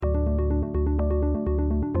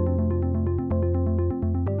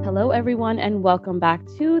Hello, everyone, and welcome back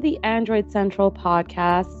to the Android Central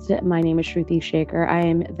podcast. My name is Shruti Shaker. I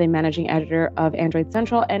am the managing editor of Android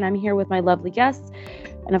Central, and I'm here with my lovely guests.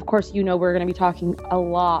 And of course, you know we're going to be talking a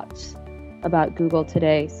lot about Google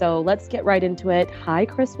today. So let's get right into it. Hi,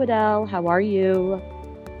 Chris Waddell. How are you?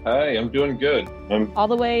 Hi, I'm doing good. I'm all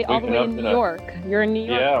the way in New York. You're in New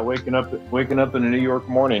York. Yeah, waking up in a New York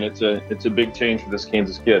morning. It's a big change for this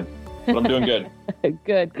Kansas kid, but I'm doing good.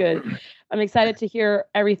 Good. I'm excited to hear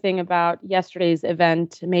everything about yesterday's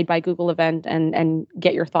event, Made by Google event, and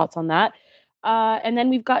get your thoughts on that. And then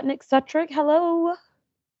we've got Nick Sutrick. Hello.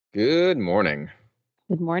 Good morning.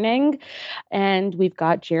 Good morning. And we've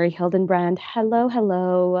got Jerry Hildenbrand.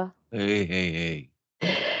 Hello. Hey.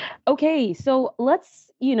 Okay, so let's,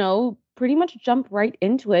 pretty much jump right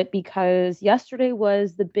into it because yesterday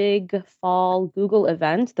was the big fall Google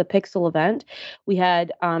event, the Pixel event. We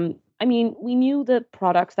had, we knew the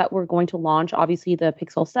products that were going to launch, obviously the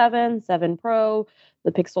Pixel 7, 7 Pro,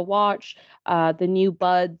 the Pixel Watch, the new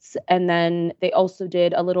Buds, and then they also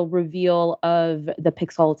did a little reveal of the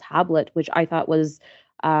Pixel tablet, which I thought was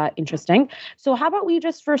interesting. So how about we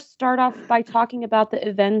just first start off by talking about the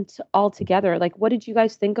event altogether? Like, what did you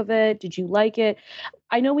guys think of it? Did you like it?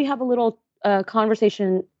 I know we have a little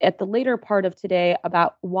conversation at the later part of today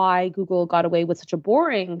about why Google got away with such a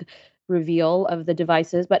boring reveal of the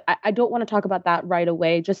devices, but I don't want to talk about that right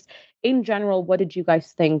away. Just in general, what did you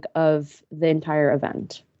guys think of the entire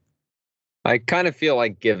event? I kind of feel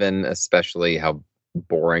like, given especially how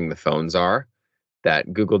boring the phones are,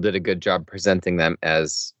 that Google did a good job presenting them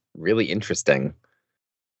as really interesting.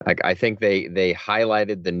 Like, I think they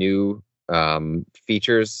highlighted the new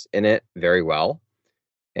features in it very well.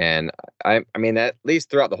 And I mean, at least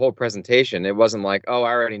throughout the whole presentation, it wasn't like, oh,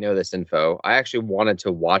 I already know this info. I actually wanted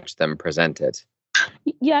to watch them present it.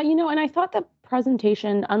 Yeah, and I thought the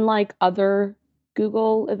presentation, unlike other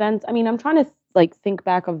Google events, I'm trying to think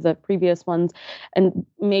back of the previous ones, and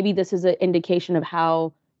maybe this is an indication of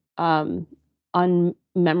how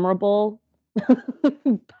unmemorable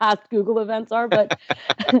past Google events are, but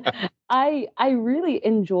I really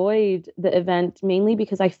enjoyed the event mainly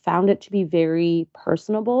because I found it to be very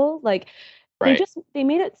personable. Like, right. they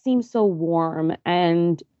made it seem so warm,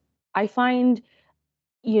 and I find,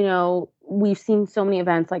 we've seen so many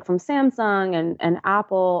events like from Samsung and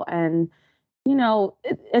Apple, and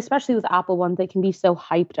especially with Apple ones, they can be so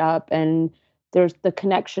hyped up, and there's the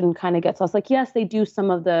connection kind of gets lost. Like, yes, they do some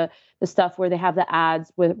of the stuff where they have the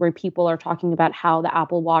ads where people are talking about how the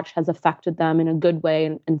Apple Watch has affected them in a good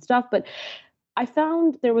way and stuff. But I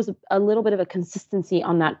found there was a little bit of a consistency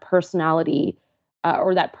on that personality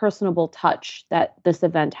or that personable touch that this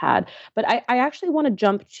event had. But I actually want to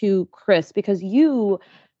jump to Chris, because you,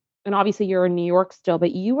 and obviously you're in New York still,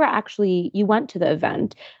 but you went to the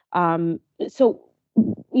event. So,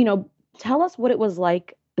 tell us what it was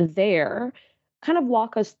like there. Kind of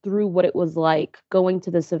walk us through what it was like going to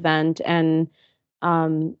this event and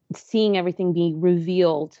seeing everything being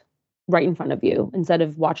revealed right in front of you instead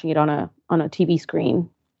of watching it on a TV screen.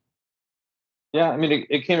 Yeah,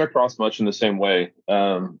 it came across much in the same way.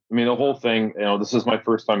 The whole thing, this is my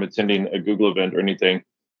first time attending a Google event or anything.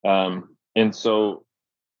 And so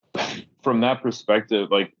from that perspective,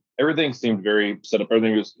 like, everything seemed very set up.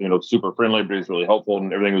 Everything was, super friendly. Everybody was really helpful,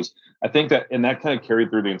 and everything was. I think that kind of carried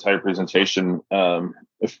through the entire presentation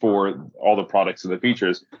for all the products and the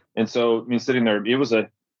features. And so, sitting there, it was I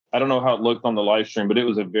don't know how it looked on the live stream, but it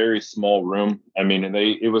was a very small room.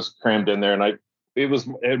 It was crammed in there, and it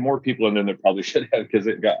had more people in there than it probably should have because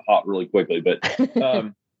it got hot really quickly. But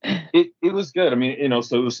it was good.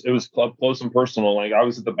 So it was close and personal. Like, I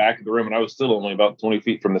was at the back of the room, and I was still only about 20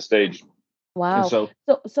 feet from the stage. Wow. And so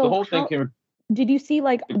the whole thing came. Did you see,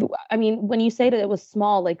 when you say that it was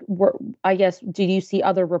small, did you see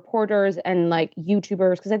other reporters and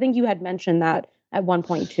YouTubers? Because I think you had mentioned that at one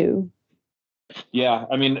point too. Yeah.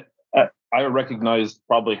 I recognized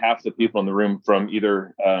probably half the people in the room from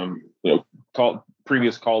either,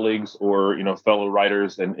 previous colleagues or, fellow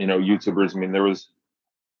writers and, YouTubers. There was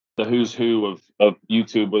the who's who of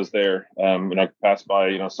YouTube was there. And I passed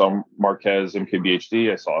by, saw Marquez,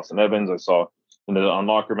 MKBHD. I saw Austin Evans. I saw in the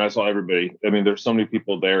Unlocker, I saw everybody. There's so many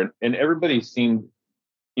people there, and everybody seemed,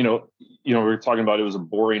 we were talking about it was a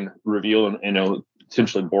boring reveal and,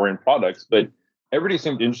 potentially boring products, but everybody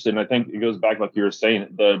seemed interested. And I think it goes back, like you were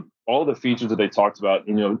saying, all the features that they talked about,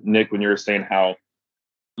 Nick, when you were saying how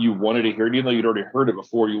you wanted to hear it, even though you'd already heard it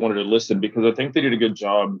before, you wanted to listen, because I think they did a good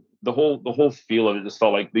job. The whole feel of it just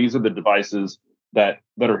felt like these are the devices they're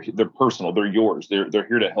personal, they're yours, they're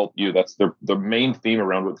here to help you. That's the main theme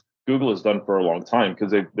around what Google has done for a long time,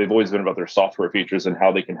 because they've always been about their software features and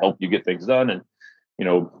how they can help you get things done. And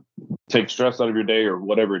take stress out of your day or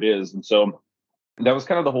whatever it is. And so that was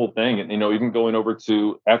kind of the whole thing. And, even going over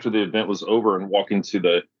to after the event was over and walking to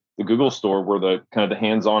the Google store where the kind of the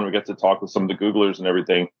hands-on, we got to talk with some of the Googlers and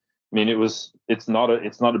everything. I mean, it's not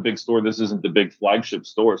a big store. This isn't the big flagship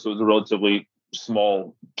store. So it was a relatively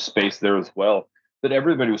small space there as well. But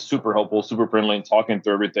everybody was super helpful, super friendly, and talking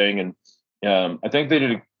through everything. And I think they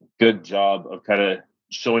did a good job of kind of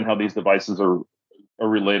showing how these devices are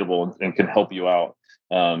relatable and can help you out.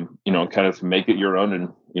 Kind of make it your own, and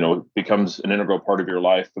it becomes an integral part of your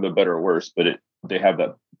life for the better or worse. But they have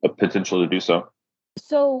that potential to do so.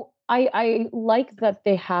 So I like that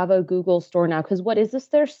they have a Google store now, because what is this,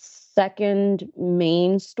 their second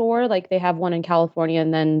main store? Like they have one in California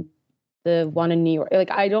and then the one in New York.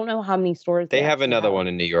 Like I don't know how many stores they have another one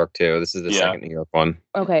in New York too. This is the second New York one.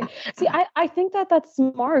 Okay. See, I think that's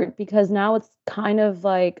smart, because now it's kind of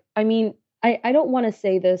like, I mean, I don't want to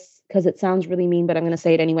say this because it sounds really mean, but I'm going to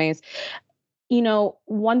say it anyways.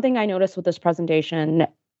 One thing I noticed with this presentation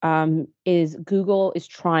is Google is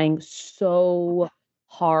trying so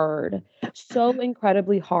hard, so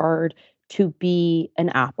incredibly hard to be an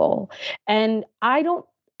Apple. And I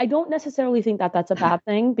don't necessarily think that that's a bad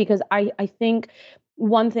thing, because I think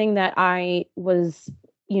one thing that I was,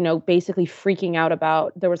 basically freaking out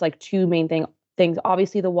about, there was like two main things.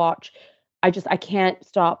 Obviously the watch, I can't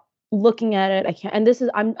stop looking at it. I can't, and this is,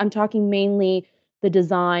 I'm talking mainly the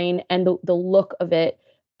design and the look of it,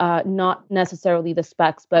 not necessarily the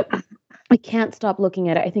specs, but I can't stop looking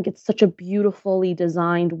at it. I think it's such a beautifully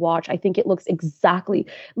designed watch. I think it looks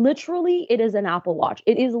literally, it is an Apple Watch.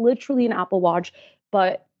 It is literally an Apple Watch,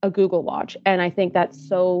 but a Google Watch. And I think that's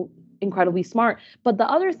so incredibly smart. But the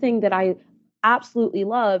other thing that I absolutely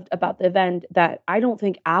loved about the event that I don't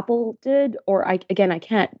think Apple did, or I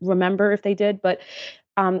can't remember if they did, but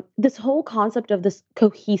this whole concept of this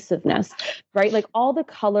cohesiveness, right? Like all the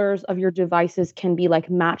colors of your devices can be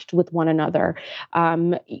like matched with one another.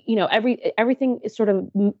 Everything is sort of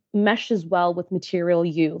meshes well with Material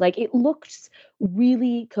You. Like it looks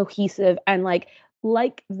really cohesive and like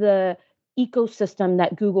the ecosystem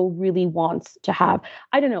that Google really wants to have.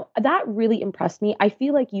 I don't know. That really impressed me. I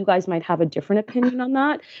feel like you guys might have a different opinion on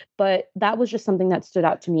that, but that was just something that stood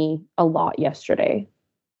out to me a lot yesterday.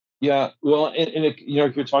 Yeah, well, and if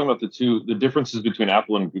you're talking about the differences between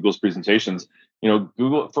Apple and Google's presentations,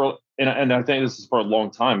 Google and I think this is for a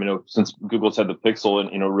long time, since Google's had the Pixel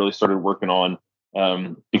and, really started working on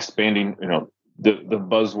expanding, the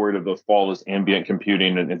buzzword of the fall is ambient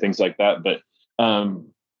computing and things like that. But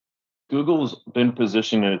Google's been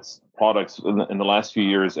positioning its products in the last few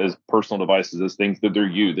years as personal devices, as things that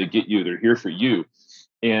they get you, they're here for you.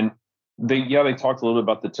 And they talked a little bit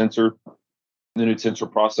about the new Tensor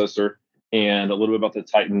processor, and a little bit about the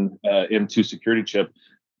Titan M2 security chip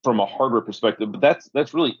from a hardware perspective. But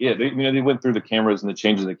that's really it. They went through the cameras and the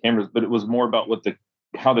changes in the cameras, but it was more about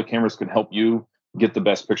how the cameras can help you get the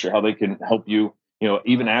best picture, how they can help you,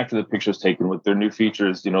 even after the picture's taken with their new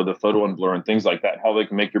features, the photo unblur and things like that, how they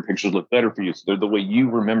can make your pictures look better for you. So they're the way you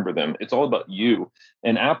remember them. It's all about you.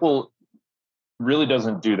 And Apple really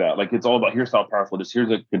doesn't do that. Like it's all about, here's how powerful it is. Here's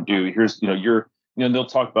what it can do. Here's, they'll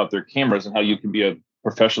talk about their cameras and how you can be a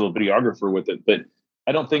professional videographer with it. But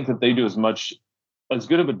I don't think that they do as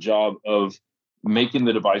good of a job of making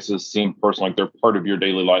the devices seem personal, like they're part of your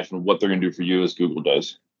daily life and what they're going to do for you as Google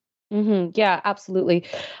does. Mm-hmm. Yeah, absolutely.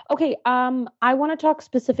 Okay. I want to talk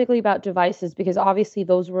specifically about devices, because obviously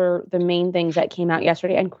those were the main things that came out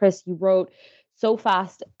yesterday. And Chris, you wrote so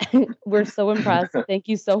fast. We're so impressed. Thank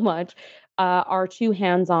you so much. Our two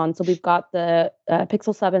hands-on. So we've got the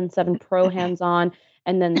Pixel 7 Pro hands-on,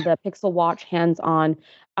 and then the Pixel Watch hands-on.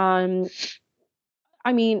 I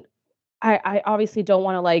mean, I obviously don't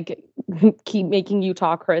want to like keep making you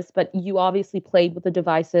talk, Chris, but you obviously played with the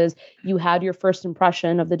devices. You had your first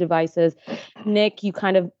impression of the devices. Nick, you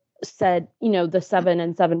kind of said, the 7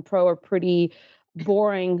 and 7 Pro are pretty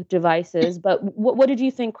boring devices, but what did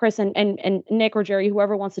you think, Chris, and Nick or Jerry,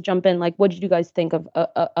 whoever wants to jump in? Like, what did you guys think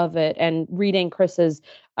of it, and reading Chris's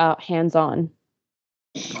hands-on?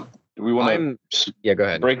 Do we want to go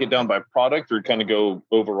ahead, break it down by product, or kind of go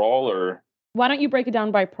overall, or why don't you break it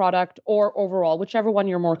down by product or overall, whichever one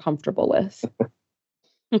you're more comfortable with?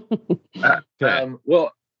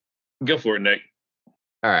 Well, go for it, Nick.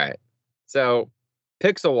 All right. So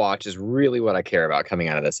Pixel Watch is really what I care about coming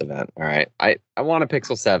out of this event. All right. I want a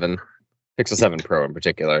Pixel 7 Pro in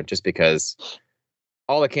particular, just because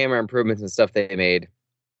all the camera improvements and stuff they made,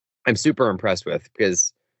 I'm super impressed with,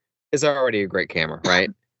 because it's already a great camera, right?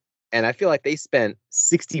 And I feel like they spent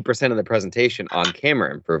 60% of the presentation on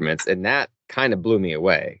camera improvements, and that kind of blew me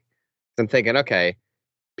away. I'm thinking, okay,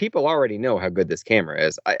 people already know how good this camera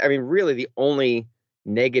is. I mean, really, the only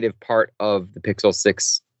negative part of the Pixel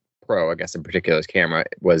 6 Pro, I guess in particular, this camera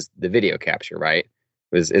was the video capture, right?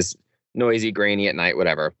 Is noisy, grainy at night,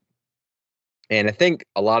 whatever. And I think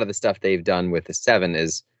a lot of the stuff they've done with the 7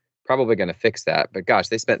 is probably going to fix that. But gosh,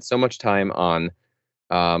 they spent so much time on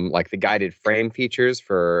like the guided frame features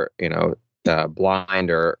for, blind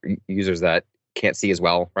or users that can't see as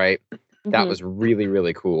well, right? Mm-hmm. That was really,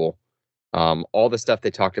 really cool. All the stuff they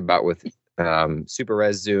talked about with Super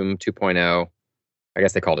Res Zoom 2.0, I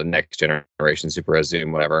guess they called it next generation Super Res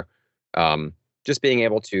Zoom, whatever. Just being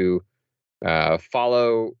able to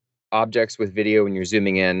follow objects with video when you're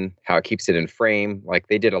zooming in, how it keeps it in frame. Like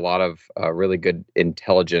they did a lot of really good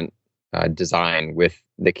intelligent design with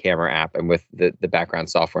the camera app and with the background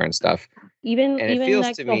software and stuff. Even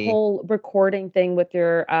like the whole recording thing with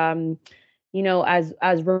your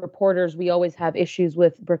as reporters, we always have issues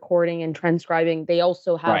with recording and transcribing. They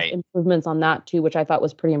also have improvements on that too, which I thought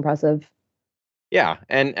was pretty impressive. Yeah,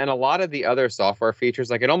 and a lot of the other software features,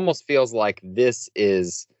 like it almost feels like this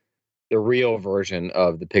is the real version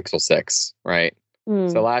of the Pixel 6, right?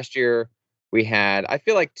 So last year we had, I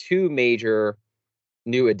feel like, 2 major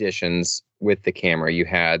new additions with the camera. You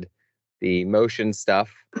had the motion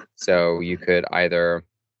stuff, so you could either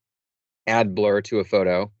add blur to a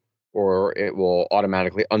photo or it will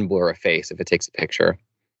automatically unblur a face if it takes a picture.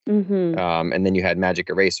 Mm-hmm. And then you had Magic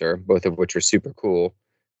Eraser, both of which are super cool.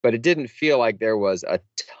 But it didn't feel like there was a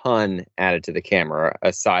ton added to the camera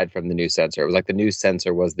aside from the new sensor. It was like the new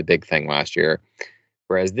sensor was the big thing last year.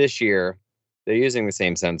 Whereas this year, they're using the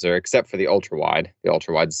same sensor, except for the ultra-wide. The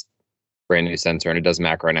ultra-wide's brand new sensor, and it does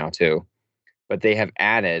macro now too. But they have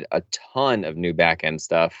added a ton of new back-end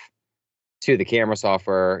stuff to the camera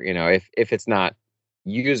software. If it's not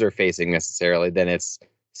user-facing necessarily, then it's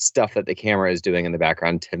stuff that the camera is doing in the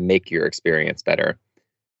background to make your experience better.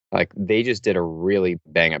 Like they just did a really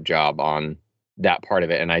bang up job on that part of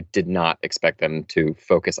it. And I did not expect them to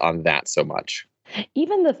focus on that so much.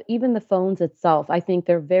 Even the phones itself, I think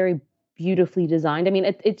they're very beautifully designed. I mean,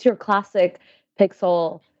 it's your classic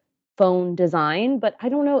Pixel phone design, but I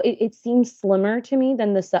don't know. It seems slimmer to me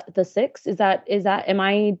than the 6. Is that, am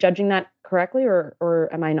I judging that correctly or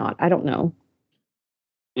am I not? I don't know.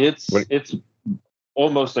 It's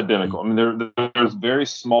almost identical. I mean, there's very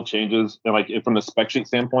small changes, and like from the spec sheet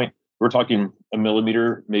standpoint, we're talking a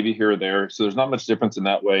millimeter, maybe here or there. So there's not much difference in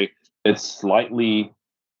that way. It's slightly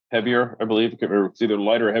heavier, I believe. It's either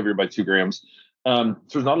lighter or heavier by 2 grams. So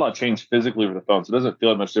there's not a lot of change physically with the phone, so it doesn't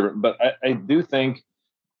feel that much different. But I do think,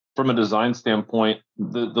 from a design standpoint,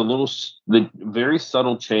 the very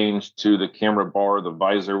subtle change to the camera bar, the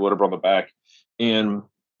visor, whatever on the back, and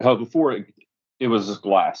how before it was just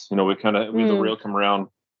glass. We had the rail come around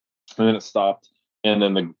and then it stopped. And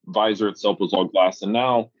then the visor itself was all glass. And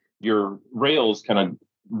now your rails kind of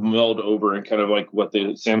meld over and kind of like what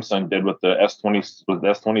the Samsung did with the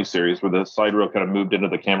S20 series, where the side rail kind of moved into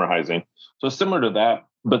the camera housing. So similar to that,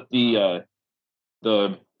 but the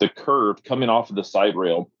curve coming off of the side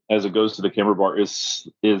rail as it goes to the camera bar is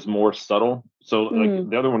more subtle. So like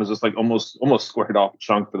the other one is just like almost squared off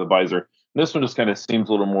chunk for the visor. And this one just kind of seems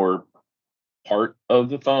a little more part of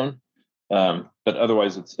the phone, but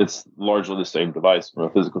otherwise it's largely the same device from a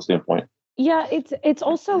physical standpoint. Yeah, it's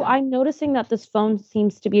also, I'm noticing that this phone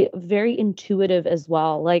seems to be very intuitive as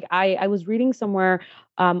well. Like I was reading somewhere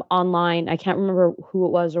online, I can't remember who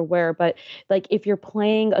it was or where, but like if you're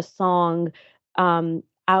playing a song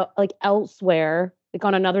out like elsewhere, like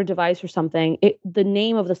on another device or something, the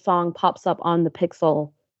name of the song pops up on the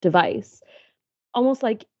Pixel device, almost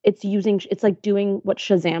like it's like doing what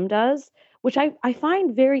Shazam does, which I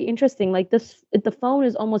find very interesting. Like the phone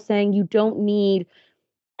is almost saying you don't need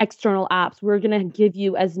external apps. We're going to give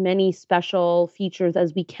you as many special features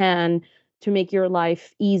as we can to make your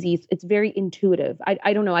life easy. It's very intuitive.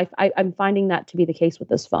 I don't know. I'm finding that to be the case with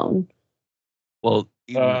this phone. Well,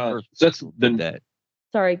 that's that.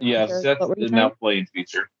 Sorry. Yeah, that's the now playing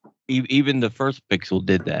feature. Even the first Pixel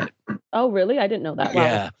did that. Oh, really? I didn't know that.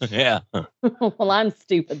 Wow. Yeah. Well, I'm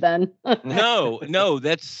stupid then. No,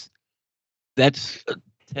 that's if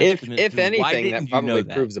anything, that probably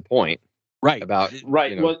proves a point. Right. About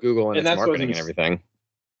Google and its marketing and everything.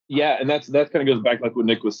 Yeah, and that kind of goes back like what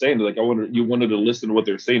Nick was saying. Like you wanted to listen to what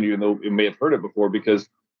they're saying, even though you may have heard it before, because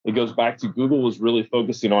it goes back to Google was really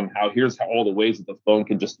focusing on here's all the ways that the phone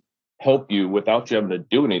can just help you without you having to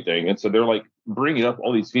do anything. And so they're like bringing up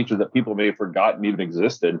all these features that people may have forgotten even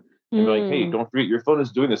existed. And they're like, hey, don't forget your phone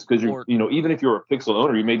is doing this, because even if you're a Pixel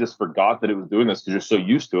owner, you may just forgot that it was doing this because you're so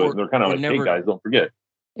used to it. And they're kind of like, hey guys, don't forget.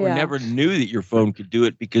 or Yeah. never knew that your phone could do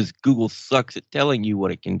it because Google sucks at telling you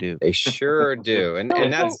what it can do. They sure do. And So-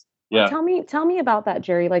 that's Yeah. Tell me about that,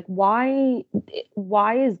 Jerry. Like, why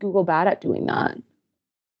is Google bad at doing that?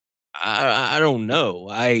 I don't know.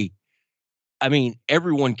 I mean,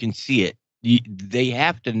 everyone can see it. They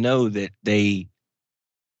have to know that they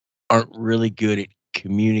aren't really good at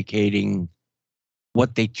communicating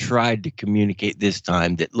what they tried to communicate this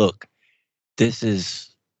time. That, look, this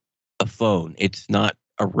is a phone. It's not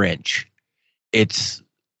a wrench. It's,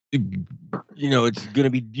 it's going to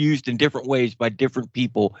be used in different ways by different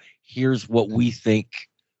people. Here's what we think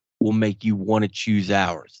will make you want to choose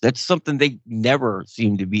ours. That's something they never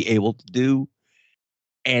seem to be able to do.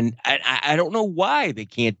 And I don't know why they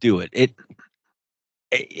can't do it.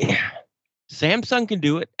 Samsung can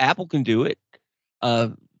do it. Apple can do it.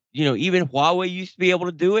 Even Huawei used to be able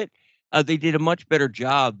to do it. They did a much better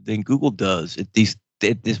job than Google does at this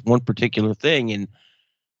one particular thing. And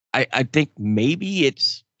I think maybe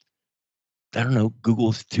it's, I don't know,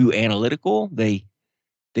 Google's too analytical. They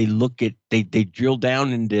drill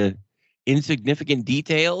down into insignificant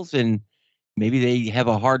details, and maybe they have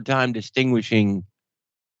a hard time distinguishing,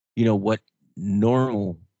 what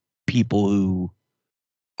normal people who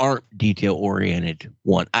aren't detail oriented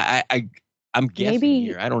want. I'm guessing Maybe-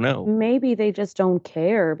 here. I don't know. Maybe they just don't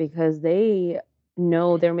care because they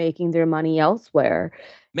know they're making their money elsewhere.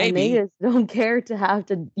 And they Maybe. just don't care to have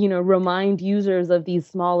to, remind users of these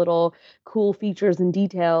small little cool features and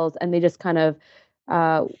details, and they just kind of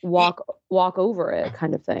walk over it,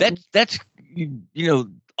 kind of thing. That's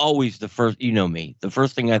always the first. Me. The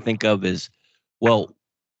first thing I think of is, well,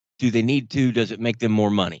 do they need to? Does it make them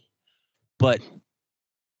more money? But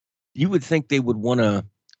you would think they would want to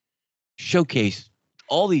showcase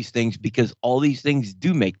all these things because all these things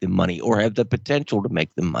do make them money or have the potential to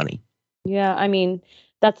make them money. Yeah, I mean,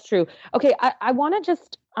 that's true. Okay, I want to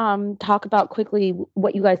just talk about quickly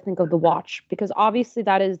what you guys think of the watch, because obviously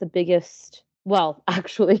that is the biggest. Well,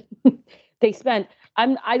 actually, they spent.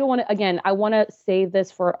 I don't want to. Again, I want to save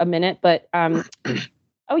this for a minute, but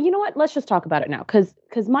oh, you know what? Let's just talk about it now, because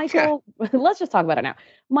Michael. Let's just talk about it now.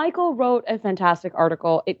 Michael wrote a fantastic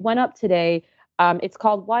article. It went up today. It's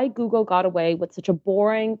called "Why Google Got Away with Such a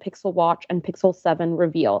Boring Pixel Watch and Pixel 7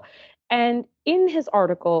 Reveal." And in his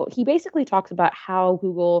article, he basically talks about how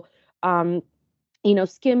Google,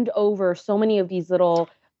 skimmed over so many of these little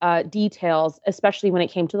details, especially when it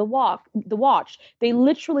came to the watch. They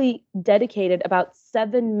literally dedicated about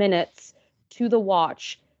 7 minutes to the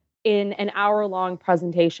watch in an hour-long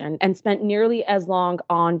presentation and spent nearly as long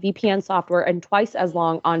on VPN software and twice as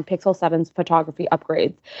long on Pixel 7's photography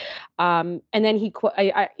upgrades. And then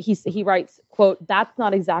he writes, quote, "That's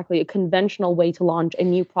not exactly a conventional way to launch a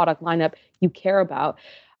new product lineup you care about."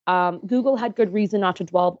 Google had good reason not to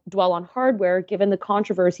dwell on hardware, given the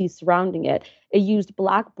controversies surrounding it. It used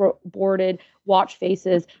black-boarded watch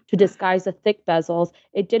faces to disguise the thick bezels.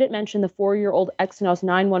 It didn't mention the 4-year-old Exynos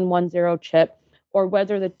 9110 chip, or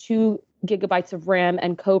whether the 2 gigabytes of RAM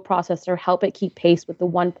and co-processor help it keep pace with the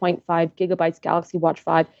 1.5 gigabytes Galaxy Watch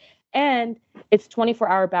 5. And its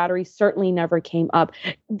 24-hour battery certainly never came up.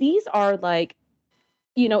 These are like,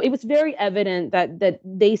 it was very evident that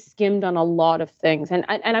they skimmed on a lot of things. And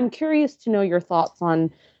I'm curious to know your thoughts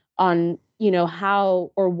on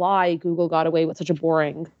how or why Google got away with such a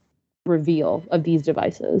boring reveal of these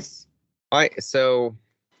devices. So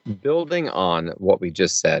building on what we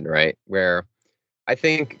just said, right, where I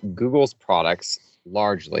think Google's products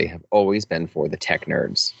largely have always been for the tech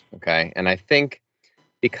nerds, okay? And I think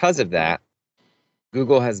because of that,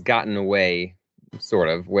 Google has gotten away sort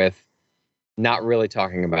of with not really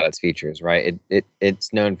talking about its features, right?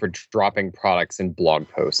 It's known for dropping products in blog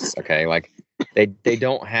posts, okay? Like they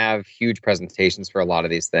don't have huge presentations for a lot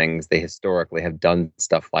of these things. They historically have done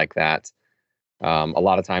stuff like that. A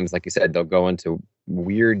lot of times, like you said, they'll go into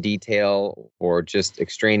weird detail or just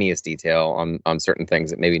extraneous detail on certain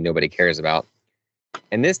things that maybe nobody cares about.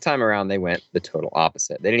 And this time around, they went the total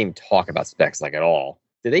opposite. They didn't even talk about specs like at all.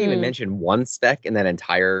 Did they even mention one spec in that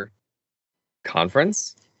entire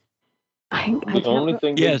conference? The only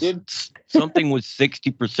thing they Yes, did. something was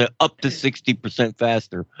 60%, up to 60%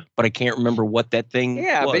 faster, but I can't remember what that thing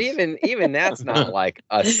Yeah, was. but even that's not like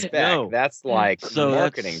a spec. No. That's like So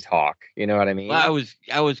marketing talk. You know what I mean? Well,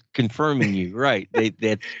 I was confirming you, right?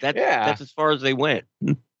 That's Yeah. that's as far as they went.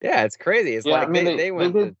 Yeah, it's crazy. It's Yeah, like I mean, they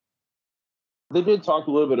went. They did talk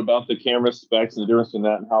a little bit about the camera specs and the difference in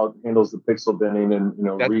that and how it handles the pixel binning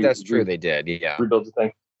and That's true. They did. Yeah. rebuilds the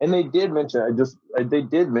thing. And they did mention, they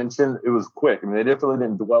did mention it was quick. I mean, they definitely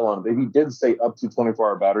didn't dwell on it. He did say up to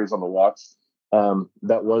 24-hour batteries on the watch.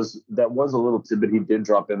 that was a little tidbit he did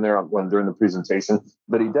drop in there during the presentation,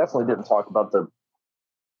 but he definitely didn't talk about the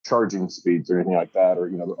charging speeds or anything like that, or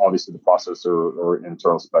obviously the processor or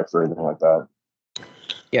internal specs or anything like that.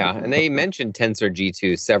 Yeah, and they mentioned Tensor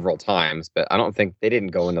G2 several times, but I don't think they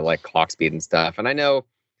didn't go into like clock speed and stuff. And I know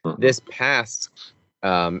this past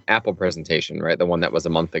Apple presentation, right, the one that was a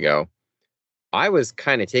month ago, I was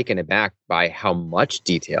kind of taken aback by how much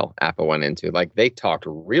detail Apple went into. Like they talked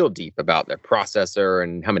real deep about their processor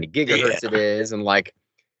and how many gigahertz it is, and like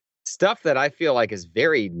stuff that I feel like is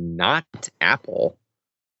very not Apple.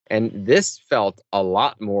 And this felt a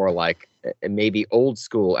lot more like maybe old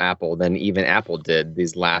school Apple than even Apple did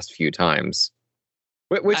these last few times,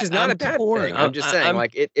 which is not a bad thing. I'm just saying,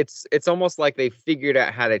 like it's almost like they figured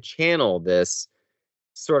out how to channel this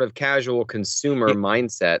sort of casual consumer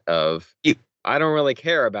mindset of I don't really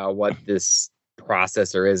care about what this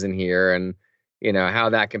processor is in here and how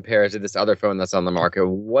that compares to this other phone that's on the market.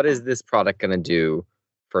 What is this product going to do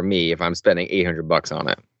for me if I'm spending $800 on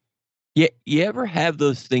it? Yeah, you ever have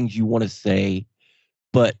those things you want to say,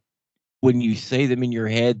 but when you say them in your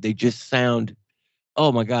head, they just sound,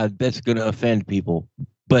 oh my God, that's going to offend people.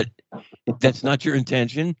 But that's not your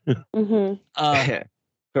intention.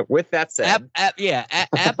 Mm-hmm. With that said,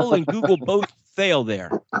 Apple and Google both fail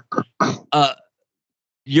there.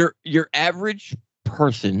 Your average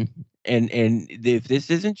person, and if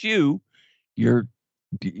this isn't you,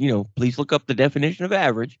 please look up the definition of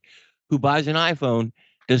average, who buys an iPhone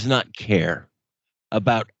does not care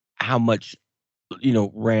about how much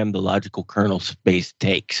RAM the logical kernel space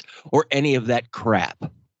takes or any of that crap.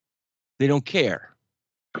 They don't care.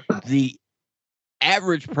 The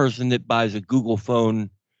average person that buys a Google phone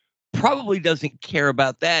probably doesn't care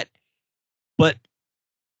about that, but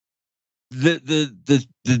the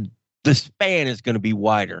span is going to be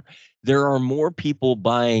wider. There are more people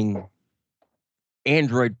buying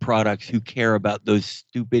Android products who care about those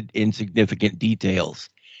stupid, insignificant details.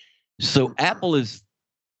 So Apple is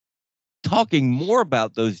talking more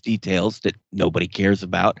about those details that nobody cares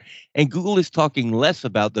about, and Google is talking less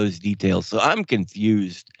about those details. So I'm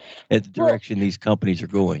confused at the direction these companies are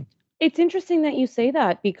going. It's interesting that you say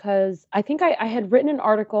that, because I think I had written an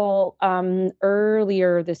article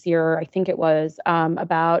earlier this year, I think it was,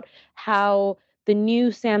 about how the new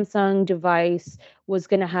Samsung device was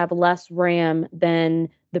going to have less RAM than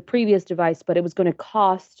the previous device, but it was going to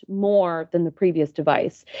cost more than the previous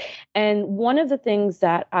device. And one of the things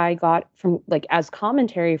that I got from, like, as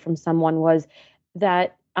commentary from someone was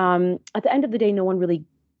that at the end of the day, no one really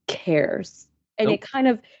cares. And Nope. it kind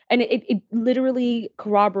of, and it literally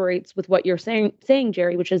corroborates with what you're saying,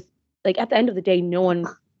 Jerry, which is, like, at the end of the day, no one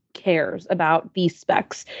cares about these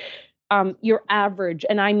specs. Your average,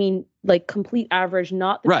 and I mean like complete average,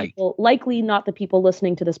 not the people, likely not the people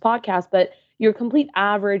listening to this podcast, but your complete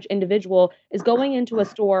average individual is going into a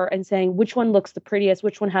store and saying, which one looks the prettiest,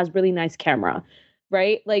 which one has really nice camera,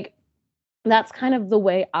 right? Like, that's kind of the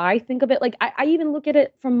way I think of it. Like, I even look at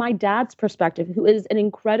it from my dad's perspective, who is an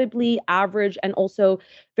incredibly average and also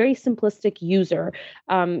very simplistic user.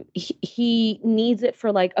 He needs it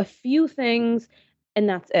for like a few things, and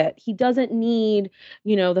that's it. He doesn't need,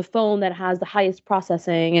 the phone that has the highest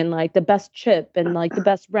processing and like the best chip and like the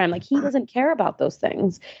best RAM. Like, he doesn't care about those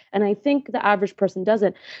things. And I think the average person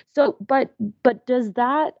doesn't. So, but does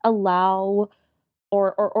that allow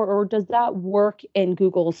or does that work in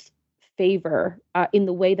Google's favor in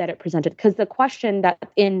the way that it presented? Because the question that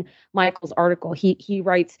in Michael's article, he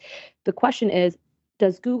writes, the question is,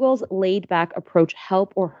 does Google's laid back approach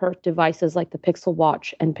help or hurt devices like the Pixel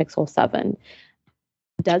Watch and Pixel 7?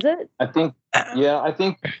 Does it? I think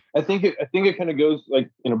it kind of goes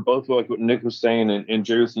like, both like what Nick was saying and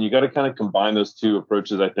Jerry was saying. You got to kind of combine those two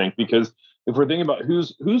approaches, I think, because if we're thinking about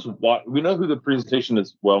who's what, we know who the presentation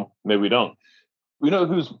is. Well, maybe we don't. We know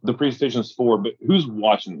who's the presentation is for, but who's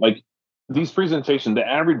watching? Like, these presentations, the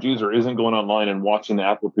average user isn't going online and watching the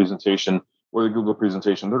Apple presentation or the Google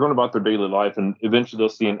presentation. They're going about their daily life, and eventually they'll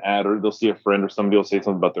see an ad or they'll see a friend or somebody will say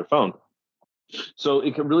something about their phone. So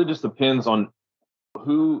it really just depends on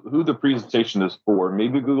who the presentation is for.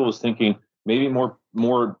 Maybe Google is thinking maybe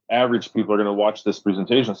more average people are going to watch this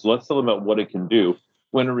presentation, so let's tell them about what it can do.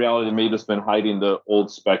 When in reality, they may have just been hiding the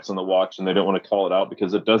old specs on the watch, and they don't want to call it out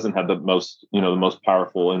because it doesn't have the most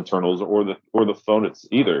powerful internals or the phone it's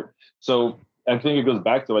either. So I think it goes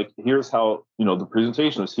back to, like, here's how the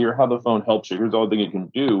presentation is. Here how the phone helps you. Here's all the thing it can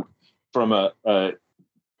do from a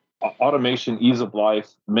automation, ease of life,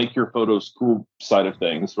 make your photos cool side of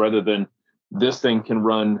things, rather than this thing can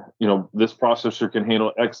run, this processor can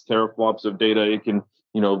handle X teraflops of data. It can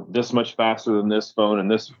this much faster than this phone and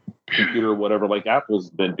this computer or whatever, like Apple's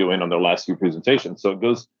been doing on their last few presentations. So it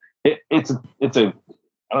goes, it's a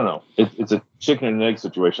I don't know, it's a chicken and egg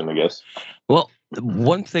situation, I guess. Well,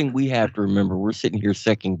 one thing we have to remember, we're sitting here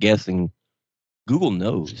second guessing. Google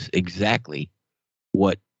knows exactly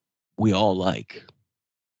what we all like.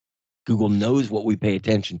 Google knows what we pay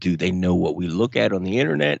attention to. They know what we look at on the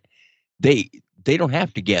internet. They don't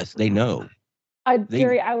have to guess. They know.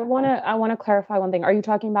 Jerry, I want to clarify one thing. Are you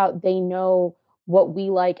talking about they know what we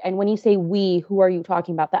like? And when you say we, who are you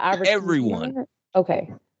talking about? The average everyone. Consumer?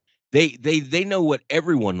 Okay. They know what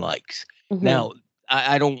everyone likes. Mm-hmm. Now,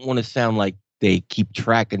 I don't want to sound like they keep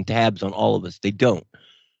track and tabs on all of us. They don't.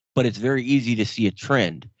 But it's very easy to see a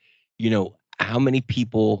trend. How many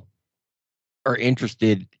people are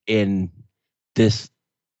interested in this,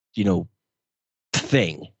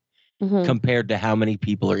 thing mm-hmm. compared to how many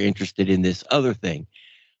people are interested in this other thing.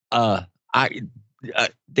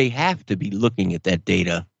 They have to be looking at that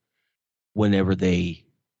data whenever they,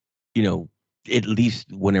 at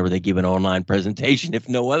least whenever they give an online presentation, if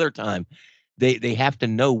no other time. They have to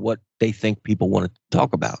know what they think people want to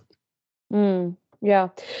talk about. Yeah.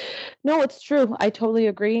 No, it's true. I totally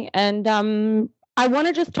agree. And I want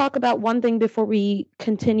to just talk about one thing before we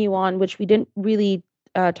continue on, which we didn't really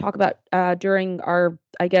talk about during our,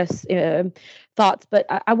 I guess, thoughts. But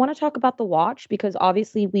I want to talk about the watch because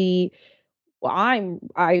obviously I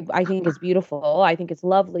think it's beautiful. I think it's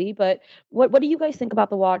lovely. But what do you guys think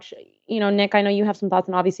about the watch? Nick, I know you have some thoughts,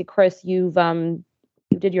 and obviously, Chris, you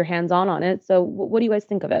did your hands-on on it. So what do you guys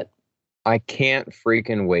think of it? I can't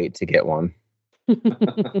freaking wait to get one.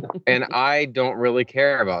 And I don't really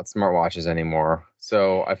care about smartwatches anymore.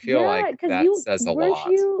 So I feel like that says a lot.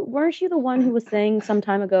 Weren't you the one who was saying some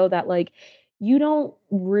time ago that like you don't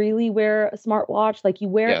really wear a smartwatch? Like you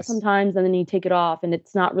wear it sometimes and then you take it off, and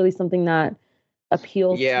it's not really something that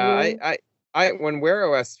appeals to you? Yeah, I when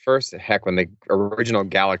Wear OS first, when the original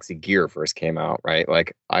Galaxy Gear first came out, right?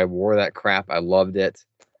 Like I wore that crap. I loved it.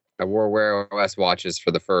 I wore Wear OS watches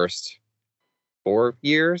for the first 4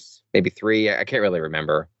 years, maybe 3. I can't really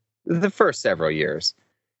remember. The first several years.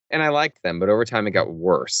 And I liked them, but over time it got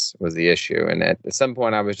worse was the issue. And at some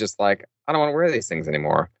point I was just like, I don't want to wear these things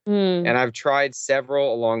anymore. And I've tried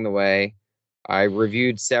several along the way. I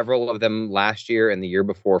reviewed several of them last year and the year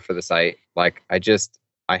before for the site. Like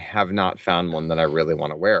I have not found one that I really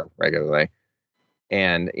want to wear regularly.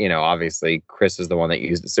 And, obviously Chris is the one that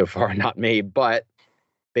used it so far, not me, but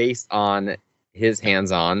based on his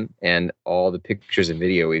hands-on and all the pictures and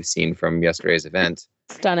video we've seen from yesterday's event.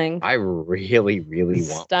 Stunning. I really, really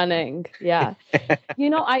want. Stunning. Yeah.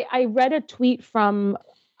 I read a tweet from,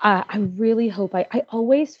 I really hope I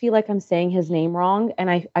always feel like I'm saying his name wrong and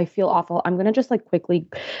I feel awful. I'm going to just like quickly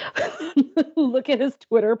look at his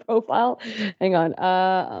Twitter profile. Hang on.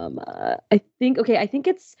 I think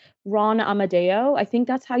it's Ron Amadeo. I think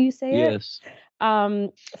that's how you say it. Yes.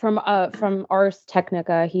 From Ars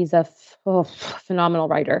Technica. He's a phenomenal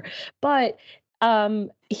writer. But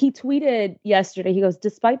he tweeted yesterday, he goes,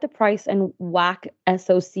 despite the price and whack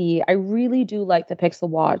SoC, I really do like the Pixel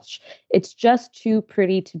Watch. It's just too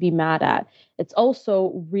pretty to be mad at. It's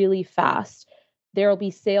also really fast. There'll be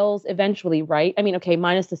sales eventually, right? I mean, okay,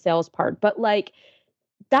 minus the sales part, but like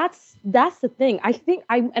that's the thing. I think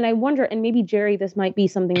I wonder, and maybe Jerry, this might be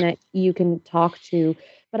something that you can talk to,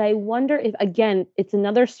 but I wonder if, again, it's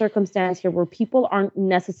another circumstance here where people aren't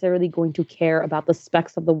necessarily going to care about the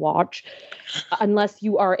specs of the watch unless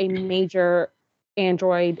you are a major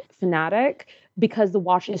Android fanatic because the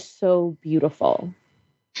watch is so beautiful.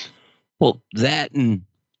 Well, that and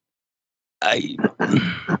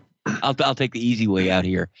I'll take the easy way out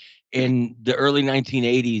here. In the early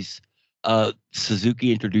 1980s,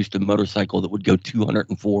 Suzuki introduced a motorcycle that would go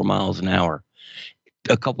 204 miles an hour.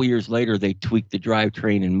 A couple years later, they tweaked the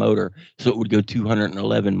drivetrain and motor so it would go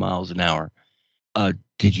 211 miles an hour.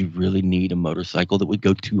 Did you really need a motorcycle that would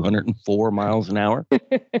go 204 miles an hour?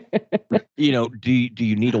 Do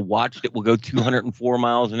you need a watch that will go 204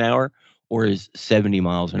 miles an hour, or is 70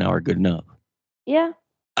 miles an hour good enough? Yeah.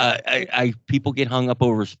 People get hung up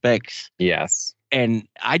over specs. Yes. And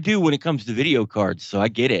I do when it comes to video cards, so I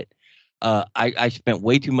get it. I spent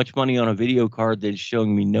way too much money on a video card that's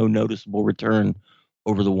showing me no noticeable return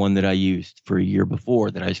over the one that I used for a year before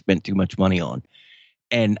that I spent too much money on.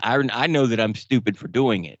 And I know that I'm stupid for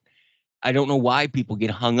doing it. I don't know why people get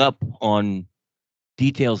hung up on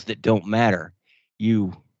details that don't matter.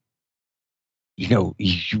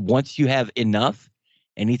 Once you have enough,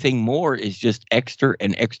 anything more is just extra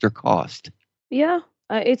and extra cost. Yeah.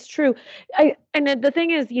 It's true. And the thing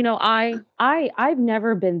is, I've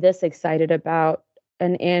never been this excited about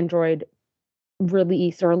an Android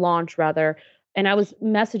release or launch rather. And I was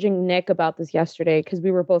messaging Nick about this yesterday because we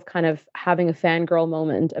were both kind of having a fangirl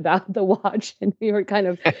moment about the watch, and we were kind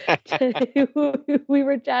of we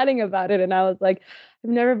were chatting about it, and I was like, I've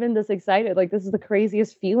never been this excited. Like, this is the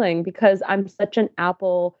craziest feeling because I'm such an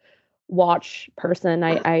Apple Watch person.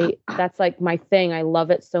 I that's like my thing. I love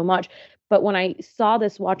it so much. But when I saw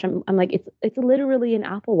this watch, I'm like, it's literally an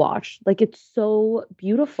Apple Watch. Like, it's so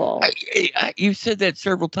beautiful. You've said that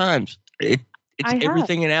several times. It's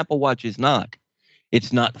everything an Apple Watch is not.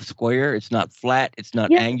 It's not square. It's not flat. It's not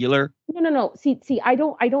angular. No. See, I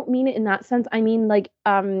don't mean it in that sense. I mean, like,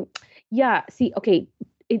 see, okay,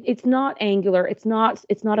 it's not angular. It's not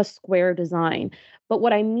a square design. But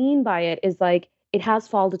what I mean by it is like, it has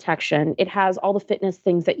fall detection. It has all the fitness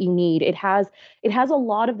things that you need. It has a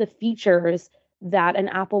lot of the features that an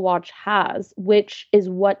Apple Watch has, which is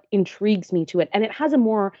what intrigues me to it. And it has a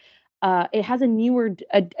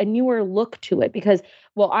newer look to it because,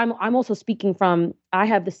 well, I'm also speaking from, I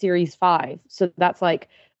have the Series 5. So that's like,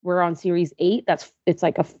 we're on Series 8. It's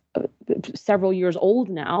like several years old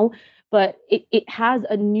now, but it has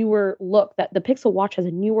a newer look. That the Pixel Watch has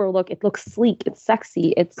a newer look. It looks sleek. It's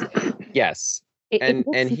sexy. It's yes.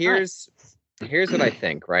 And here's what I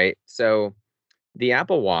think, right? So the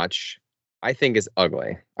Apple Watch, I think, is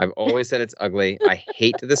ugly. I've always said it's ugly. I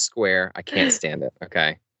hate the square. I can't stand it.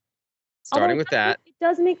 Okay. Starting with that. It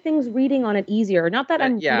does make things reading on it easier. Not that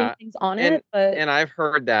I'm reading things on it, but... And I've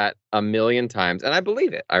heard that a million times, and I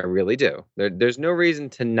believe it. I really do. There's no reason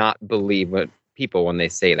to not believe what people when they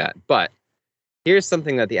say that. But here's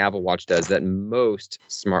something that the Apple Watch does that most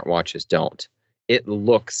smartwatches don't. It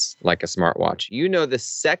looks like a smartwatch. You know the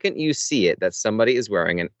second you see it that somebody is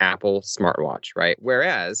wearing an Apple smartwatch, right?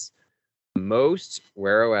 Whereas most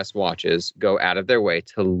Wear OS watches go out of their way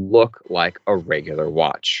to look like a regular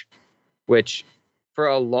watch, which for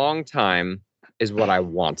a long time is what I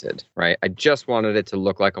wanted, right? I just wanted it to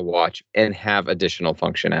look like a watch and have additional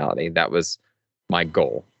functionality. That was my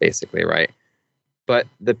goal, basically, right? But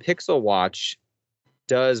the Pixel Watch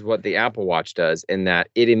does what the Apple Watch does in that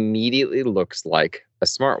it immediately looks like a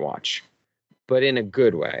smartwatch, but in a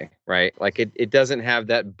good way, right? Like it doesn't have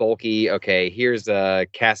that bulky, okay, here's a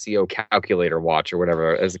Casio calculator watch or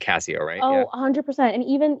whatever. It's a Casio, right? Oh, yeah. 100%. And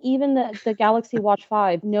even the Galaxy Watch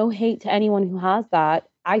 5, no hate to anyone who has that.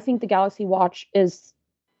 I think the Galaxy Watch is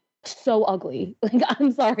so ugly. Like,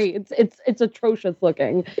 I'm sorry, it's atrocious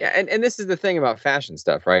looking. Yeah, and this is the thing about fashion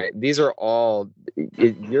stuff, right? These are all,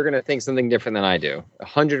 you're going to think something different than I do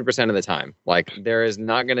 100% of the time. Like, there is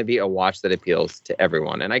not going to be a watch that appeals to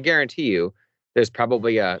everyone. And I guarantee you, there's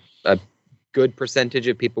probably a good percentage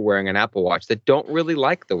of people wearing an Apple Watch that don't really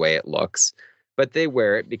like the way it looks, but they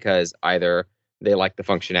wear it because either they like the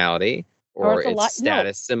functionality, or it's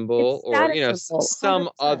status symbol, or some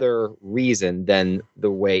other reason than the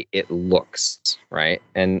way it looks, right?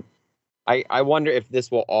 And I wonder if this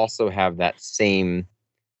will also have that same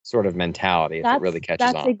sort of mentality if it really catches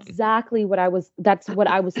on. That's exactly what I was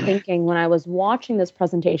thinking when I was watching this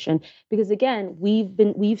presentation, because again,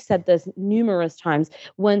 we've said this numerous times.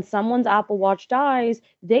 When someone's Apple Watch dies,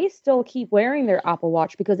 they still keep wearing their Apple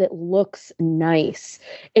Watch because it looks nice.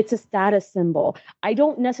 It's a status symbol. I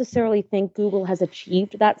don't necessarily think Google has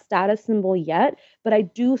achieved that status symbol yet, but I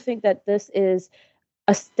do think that this is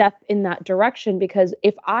a step in that direction, because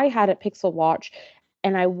if I had a Pixel Watch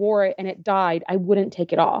and I wore it and it died, I wouldn't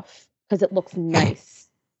take it off because it looks nice.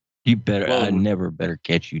 You better, I never better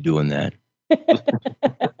catch you doing that.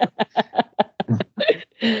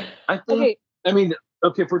 I think, I mean,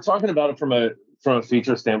 okay, if we're talking about it from a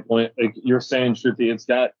feature standpoint, like you're saying, Shruti, it's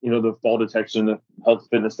got, the fall detection, the health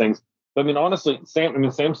fitness things. But I mean, honestly,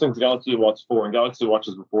 Samsung's Galaxy Watch 4 and Galaxy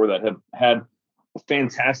Watches before that have had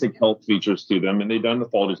fantastic health features to them, and they've done the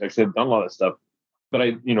fall detection, they've done a lot of stuff. But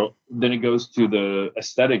then it goes to the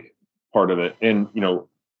aesthetic part of it. And,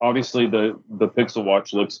 obviously the Pixel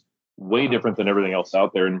Watch looks way different than everything else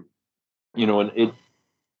out there. And,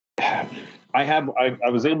 I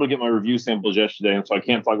was able to get my review samples yesterday, and so I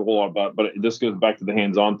can't talk a whole lot about it, but this goes back to the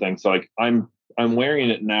hands-on thing. So like I'm wearing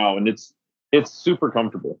it now, and it's super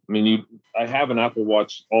comfortable. I mean, I have an Apple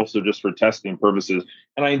Watch also just for testing purposes,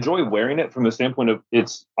 and I enjoy wearing it from the standpoint of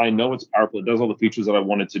I know it's powerful. It does all the features that I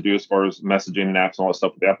wanted to do as far as messaging and apps and all that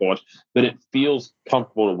stuff with the Apple Watch, but it feels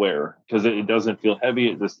comfortable to wear because it doesn't feel heavy.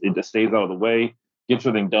 It just stays out of the way, gets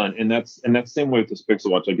everything done. And that's the same way with this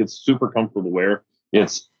Pixel Watch. Like, it's super comfortable to wear.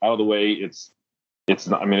 It's out of the way. It's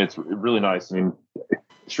not, I mean, it's really nice. I mean,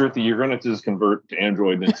 Shruti, you're going to just convert to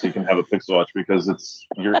Android then so you can have a Pixel Watch because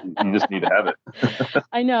you just need to have it.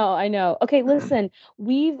 I know. Okay, listen,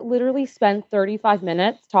 we've literally spent 35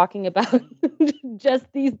 minutes talking about just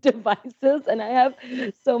these devices, and I have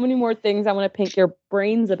so many more things I want to pick your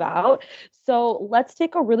brains about. So let's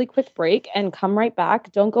take a really quick break and come right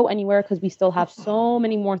back. Don't go anywhere because we still have so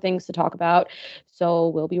many more things to talk about. So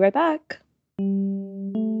we'll be right back.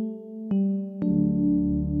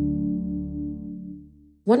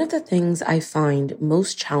 One of the things I find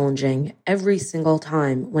most challenging every single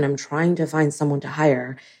time when I'm trying to find someone to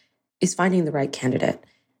hire is finding the right candidate.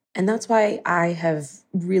 And that's why I have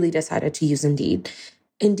really decided to use Indeed.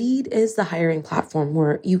 Indeed is the hiring platform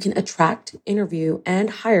where you can attract, interview,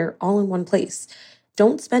 and hire all in one place.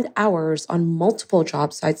 Don't spend hours on multiple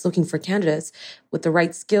job sites looking for candidates with the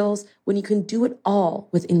right skills when you can do it all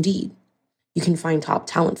with Indeed. You can find top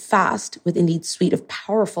talent fast with Indeed's suite of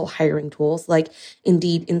powerful hiring tools like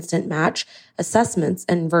Indeed Instant Match, assessments,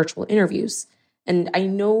 and virtual interviews. And I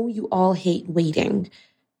know you all hate waiting.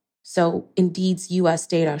 So Indeed's US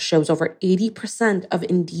data shows over 80% of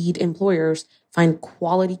Indeed employers find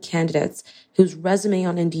quality candidates whose resume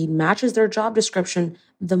on Indeed matches their job description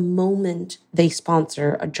the moment they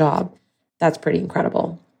sponsor a job. That's pretty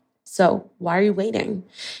incredible. So why are you waiting?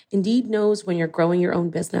 Indeed knows when you're growing your own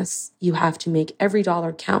business, you have to make every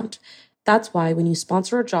dollar count. That's why when you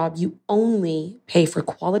sponsor a job, you only pay for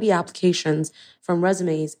quality applications from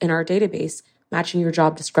resumes in our database matching your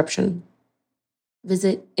job description.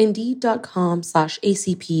 Visit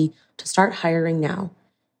Indeed.com/ACP to start hiring now.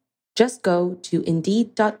 Just go to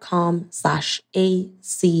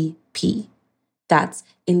Indeed.com/ACP. That's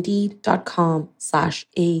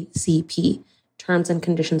Indeed.com/ACP. Terms and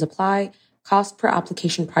conditions apply. Cost per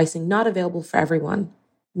application pricing not available for everyone.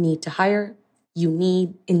 Need to hire? You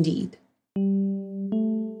need Indeed.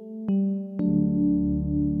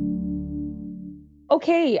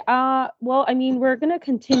 Okay, well, I mean, we're going to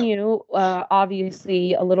continue,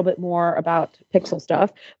 obviously, a little bit more about Pixel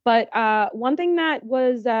stuff. But one thing that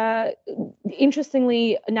was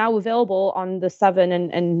interestingly now available on the 7,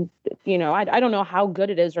 and you know, I don't know how good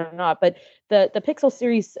it is or not, but the Pixel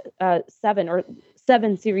Series 7 or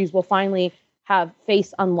 7 series will finally have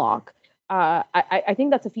Face Unlock. I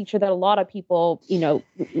think that's a feature that a lot of people, you know,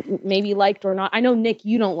 maybe liked or not. I know, Nick,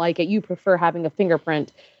 you don't like it. You prefer having a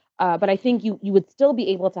fingerprint. But I think you would still be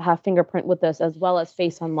able to have fingerprint with this as well as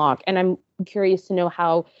Face Unlock. And I'm curious to know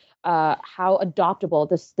how adoptable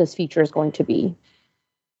this feature is going to be.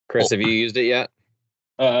 Chris, have you used it yet?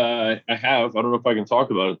 I have. I don't know if I can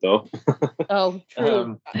talk about it though. Oh,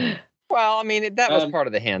 true. Well, I mean, that was part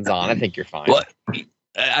of the hands-on. I think you're fine. Well,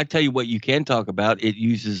 I tell you what you can talk about. It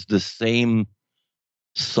uses the same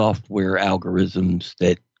software algorithms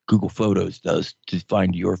that Google Photos does to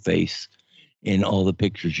find your face in all the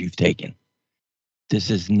pictures you've taken.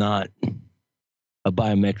 This is not a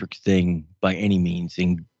biometric thing by any means,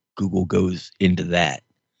 and Google goes into that.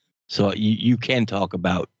 So you can talk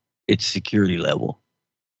about its security level.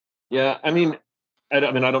 Yeah, I mean, I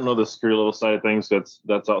don't know the security level side of things. That's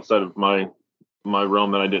outside of my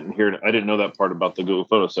realm, and I didn't know that part about the Google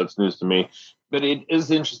Photos. So that's news to me. But it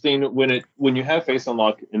is interesting when you have Face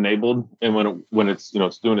Unlock enabled, and when it's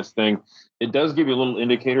doing its thing, it does give you a little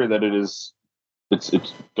indicator that it's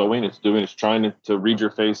trying to read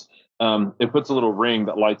your face. It puts a little ring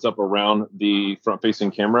that lights up around the front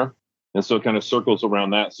facing camera, and so it kind of circles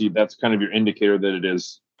around that. So that's kind of your indicator that it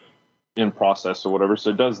is in process or whatever.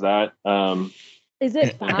 So it does that. Is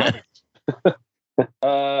it fast?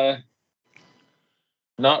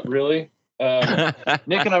 Not really.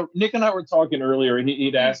 Nick and I were talking earlier.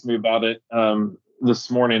 He'd asked me about it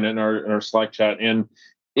this morning in our Slack chat, and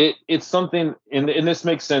it's something, and this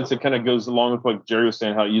makes sense. It kind of goes along with what Jerry was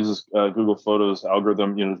saying, how it uses Google Photos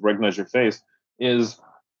algorithm, to recognize your face. It's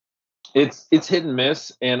hit and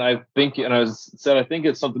miss, and I think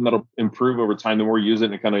it's something that'll improve over time. The more you use it,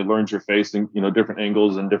 and it kind of learns your face, and different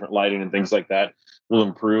angles and different lighting and things like that will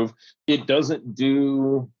improve. It doesn't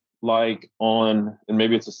do like on, and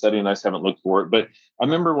maybe it's a setting I just haven't looked for it, but I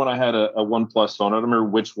remember when I had a OnePlus phone, I don't remember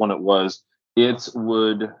which one it was. It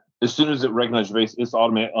would, as soon as it recognized your face, it's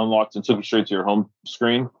automatically unlocked and took you straight to your home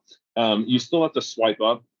screen. You still have to swipe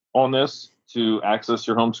up on this to access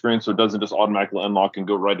your home screen, so it doesn't just automatically unlock and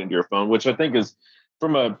go right into your phone, which I think is,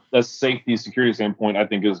 from a safety security standpoint, I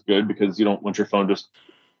think is good, because you don't want your phone just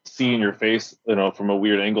seeing your face, from a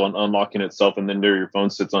weird angle and unlocking itself, and then there your phone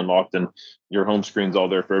sits unlocked and your home screen's all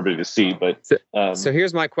there for everybody to see. But so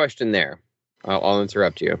here's my question there. I'll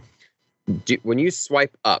interrupt you. When you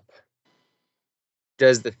swipe up,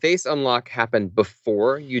 does the face unlock happen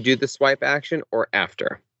before you do the swipe action or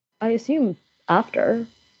after? I assume after.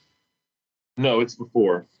 No, it's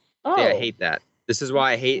before. Oh, See, I hate that. This is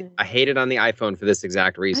why I hate it on the iPhone for this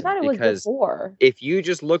exact I reason. thought it was Because before. if you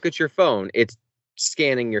just look at your phone, it's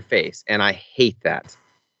scanning your face, and I hate that.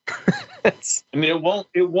 I mean,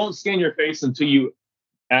 it won't scan your face until you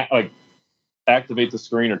activate the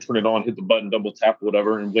screen or turn it on, hit the button, double tap,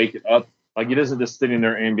 whatever, and wake it up. Like, it isn't just sitting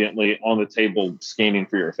there ambiently on the table scanning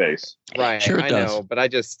for your face. Right, Sure it I does. know, but I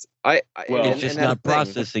Well, It's just not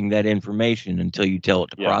processing that information until you tell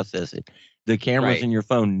it to process it. The cameras Right. in your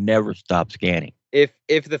phone never stop scanning. If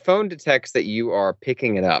the phone detects that you are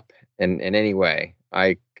picking it up in any way,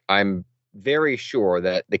 I'm very sure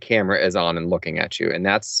that the camera is on and looking at you, and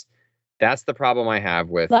that's the problem I have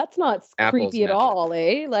with. That's not Apple's creepy at method. all,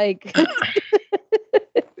 eh? Like,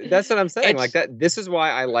 That's what I'm saying. It's- Like that. This is why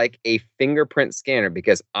I like a fingerprint scanner,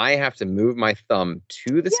 because I have to move my thumb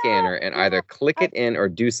to the Yeah, scanner and yeah, either click it in or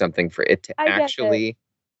do something for it to I get it. actually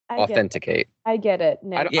I get it. authenticate. I get it.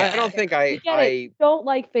 Nick. I don't think We get it. Don't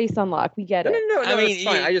like face unlock. We get No, it. no, I it's mean,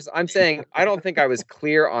 fine. I'm saying I don't think I was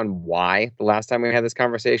clear on why the last time we had this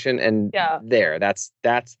conversation, and Yeah. that's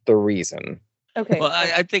the reason. Okay. Well,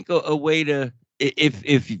 I think a way to,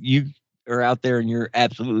 if you are out there and you're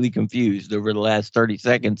absolutely confused over the last 30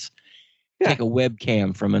 seconds, take a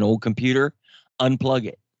webcam from an old computer, unplug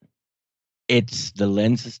it. The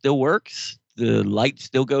lens still works. The light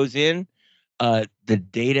still goes in. The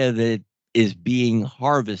data that is being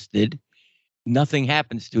harvested, nothing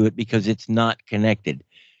happens to it because it's not connected.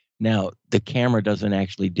 Now, the camera doesn't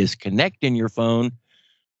actually disconnect in your phone,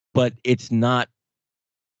 but it's not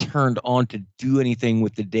turned on to do anything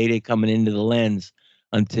with the data coming into the lens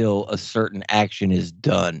until a certain action is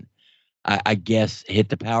done. I guess hit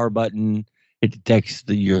the power button, it detects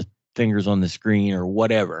your fingers on the screen or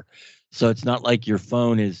whatever. So it's not like your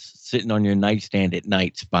phone is sitting on your nightstand at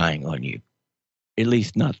night spying on you. At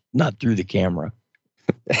least not through the camera.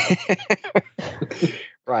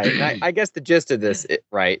 Right. And I guess the gist of this,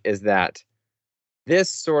 is that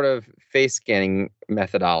this sort of face scanning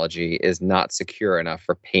methodology is not secure enough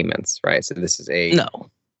for payments, right? So this is a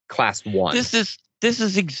class 1. This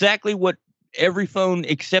is exactly what every phone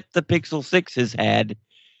except the Pixel 6 has had,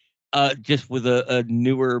 just with a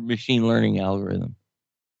newer machine learning algorithm.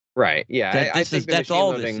 Right. Yeah. That's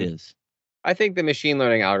all this is. I think the machine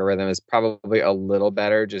learning algorithm is probably a little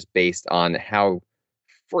better just based on how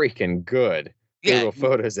freaking good Google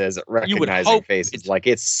Photos is at recognizing faces. Like,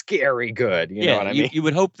 it's scary good. You know what I mean? You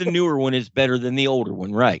would hope the newer one is better than the older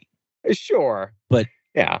one, right? Sure. But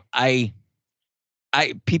yeah,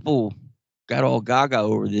 people got all gaga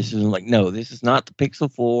over this and like, no, this is not the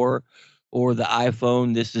Pixel 4 or the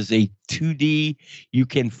iPhone. This is a 2D. You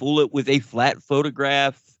can fool it with a flat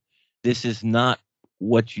photograph. This is not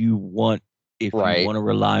what you want if you want to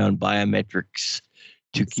rely on biometrics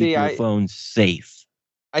to keep your phone safe.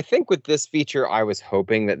 I think with this feature, I was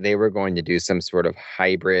hoping that they were going to do some sort of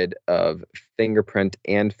hybrid of fingerprint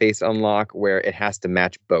and face unlock where it has to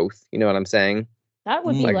match both. You know what I'm saying? That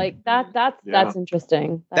would be like that. That's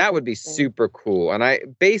interesting. That would be super cool.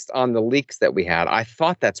 And based on the leaks that we had, I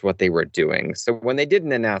thought that's what they were doing. So when they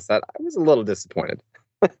didn't announce that, I was a little disappointed.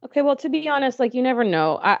 Okay, well, to be honest, like, you never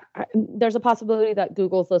know. There's a possibility that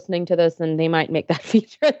Google's listening to this and they might make that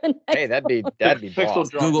feature. Hey, that'd be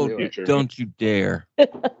boss. Google, don't you dare.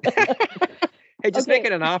 Hey, just make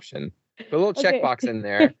it an option. Put a little checkbox in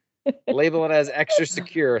there. Label it as extra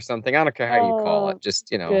secure or something. I don't care how you call it. Just,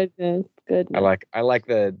 Good. I like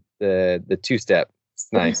the two-step.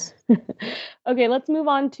 It's nice. Okay, let's move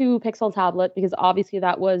on to Pixel Tablet, because obviously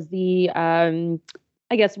that was the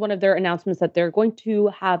I guess one of their announcements that they're going to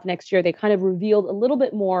have next year. They kind of revealed a little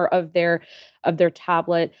bit more of their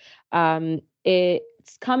tablet.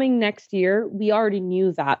 It's coming next year. We already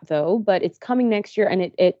knew that, though, but it's coming next year,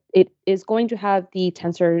 and it is going to have the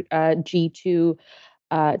Tensor G2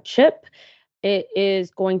 chip. It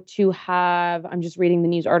is going to have, I'm just reading the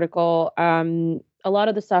news article, a lot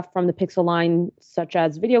of the stuff from the Pixel line, such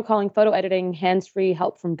as video calling, photo editing, hands-free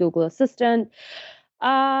help from Google Assistant.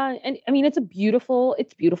 And I mean, it's beautiful.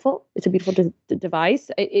 It's a beautiful device.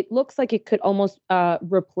 It looks like it could almost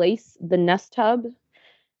replace the Nest Hub,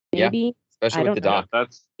 maybe. Yeah, especially with the dock.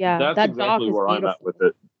 That's that exactly dock where I'm at with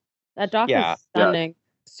it. That dock is stunning.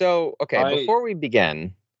 So, okay, before we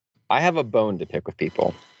begin, I have a bone to pick with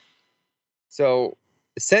people. So,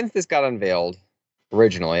 since this got unveiled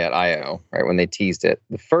originally at I/O, right, when they teased it,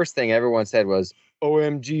 the first thing everyone said was,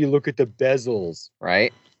 OMG, look at the bezels,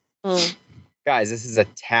 right? Oh. Guys, this is a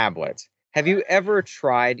tablet. Have you ever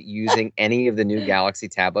tried using any of the new Galaxy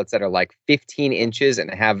tablets that are like 15 inches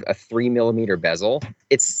and have a 3mm bezel?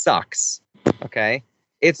 It sucks. Okay.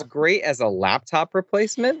 It's great as a laptop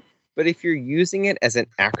replacement, But if you're using it as an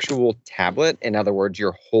actual tablet, in other words,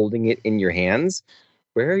 you're holding it in your hands,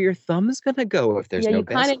 where are your thumbs going to go if there's no you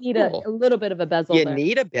bezel? kind of need a little bit of a bezel You there.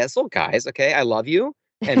 need a bezel, guys. Okay, I love you.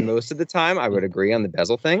 And most of the time, I would agree on the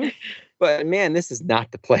bezel thing. But man, this is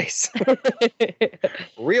not the place.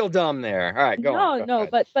 Real dumb there. All right, go on. Go ahead.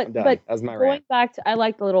 but That's my going rant. back to, I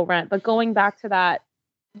like the little rant, but going back to that,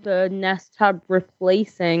 the Nest Hub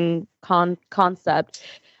replacing concept.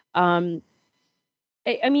 I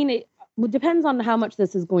mean, it depends on how much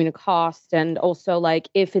this is going to cost, and also like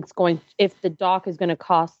if the dock is going to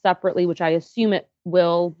cost separately, which I assume it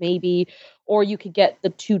will, maybe, or you could get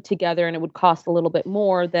the two together and it would cost a little bit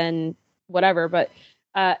more than whatever. But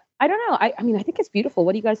I don't know. I mean, I think it's beautiful.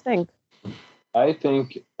 What do you guys think? I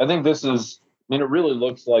think this is. I mean, it really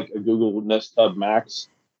looks like a Google Nest Hub Max.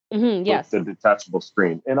 Yes. With the detachable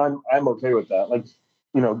screen, and I'm okay with that. Like,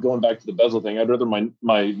 going back to the bezel thing, I'd rather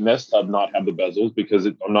my Nest Hub not have the bezels because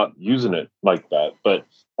I'm not using it like that. But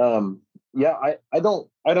yeah,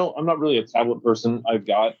 I'm not really a tablet person. I've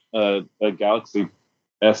got a Galaxy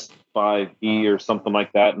S5e or something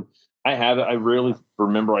like that, and I have it. I rarely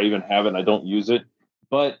remember I even have it, and I don't use it.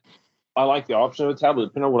 But I like the option of a tablet,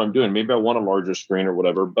 depending on what I'm doing. Maybe I want a larger screen or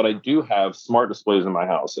whatever. But I do have smart displays in my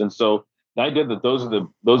house, and so the idea that those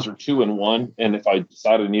are 2-in-1, and if I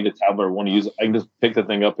decide I need a tablet or want to use it, I can just pick the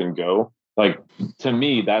thing up and go. Like, to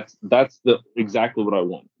me, that's exactly what I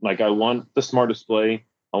want. Like, I want the smart display,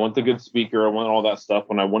 I want the good speaker, I want all that stuff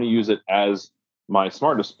when I want to use it as my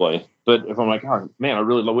smart display. But if I'm like, oh man, I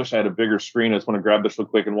really wish I had a bigger screen, I just want to grab this real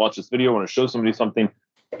quick and watch this video, I want to show somebody something,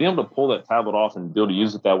 being able to pull that tablet off and be able to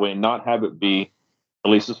use it that way and not have it be, at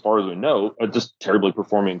least as far as we know, a just terribly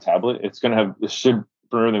performing tablet. It's going to have, it should,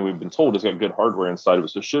 for everything we've been told, it's got good hardware inside of it,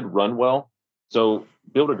 so it should run well. So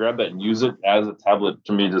be able to grab that and use it as a tablet,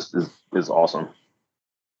 to me, just is awesome.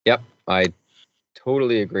 Yep, I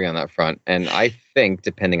totally agree on that front. And I think,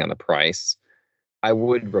 depending on the price, I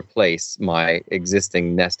would replace my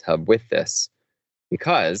existing Nest Hub with this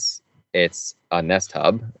because it's a Nest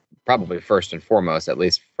Hub, probably first and foremost, at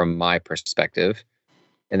least from my perspective.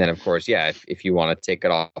 And then, of course, yeah, if you want to take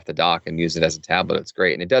it off the dock and use it as a tablet, it's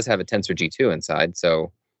great. And it does have a Tensor G2 inside, so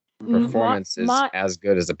performance is as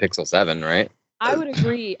good as a Pixel 7, right? I would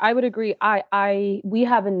agree. We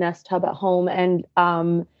have a Nest Hub at home, and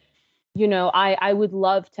I would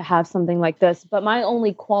love to have something like this. But my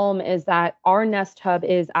only qualm is that our Nest Hub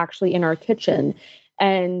is actually in our kitchen,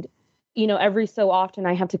 and every so often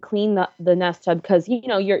I have to clean the Nest Hub because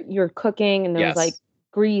you're cooking and there's like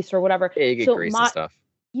grease or whatever. Yeah, you get grease and stuff.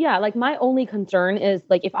 Yeah, like my only concern is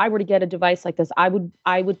like if I were to get a device like this, I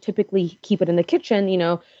would typically keep it in the kitchen,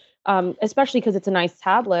 especially because it's a nice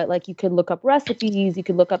tablet. Like you could look up recipes, you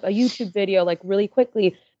could look up a YouTube video like really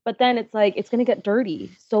quickly, but then it's like it's going to get dirty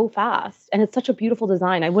so fast, and it's such a beautiful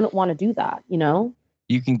design. I wouldn't want to do that,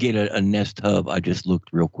 You can get a Nest Hub. I just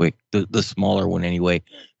looked real quick, the smaller one anyway,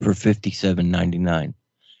 for $57.99.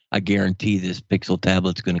 I guarantee this Pixel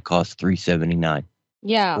tablet's going to cost $379.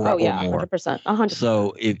 Yeah. Or 100%. 100%.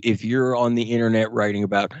 So if you're on the internet writing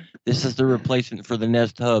about this is the replacement for the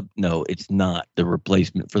Nest Hub, no, it's not the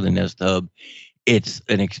replacement for the Nest Hub. It's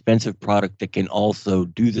an expensive product that can also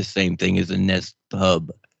do the same thing as a Nest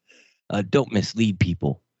Hub. Don't mislead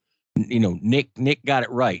people. Nick got it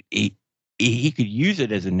right. He could use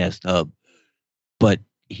it as a Nest Hub, but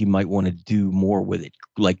he might want to do more with it.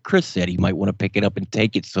 Like Chris said, he might want to pick it up and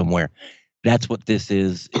take it somewhere. That's what this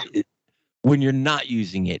is. When you're not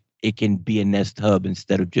using it, it can be a Nest Hub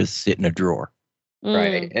instead of just sit in a drawer.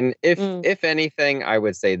 Right. And if anything, I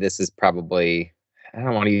would say this is probably, I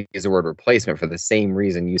don't want to use the word replacement for the same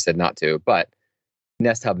reason you said not to, but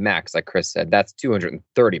Nest Hub Max, like Chris said, that's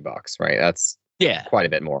 $230, right? That's quite a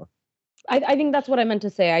bit more. I think that's what I meant to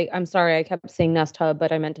say. I'm sorry, I kept saying Nest Hub,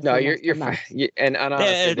 but I meant to say you're fine. And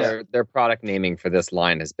honestly, their product naming for this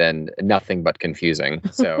line has been nothing but confusing.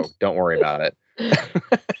 So don't worry about it.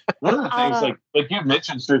 One of the things, like you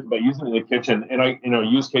mentioned, Stuart, about using it in the kitchen,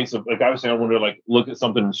 and use case of like I was saying, I want to like look at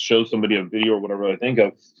something and show somebody a video or whatever I think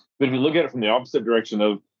of. But if you look at it from the opposite direction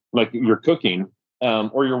of like you're cooking,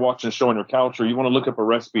 or you're watching a show on your couch, or you want to look up a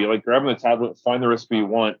recipe, like grabbing the tablet, find the recipe you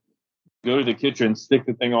want, go to the kitchen, stick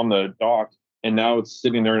the thing on the dock, and now it's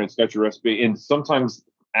sitting there and it's got your recipe. And sometimes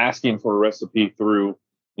asking for a recipe through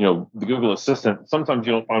the Google Assistant, sometimes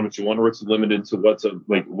you don't find what you want, or it's limited to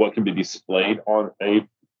what can be displayed on a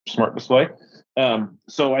smart display.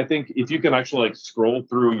 So I think if you can actually like scroll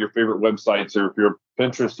through your favorite websites, or if you're a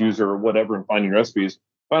Pinterest user or whatever, and finding recipes,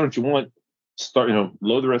 find what you want, start,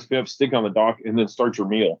 load the recipe up, stick on the dock, and then start your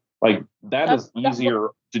meal. Like that is easier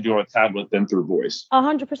to do on a tablet than through voice.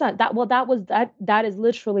 100%. That is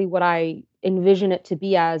literally what I envision it to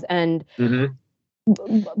be as. And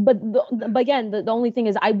but again, the only thing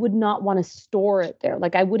is I would not want to store it there.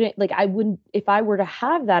 Like I wouldn't, if I were to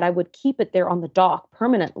have that, I would keep it there on the dock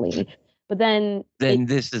permanently. But then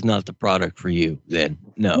this is not the product for you. Then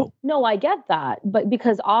no, I get that, but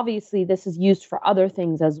because obviously this is used for other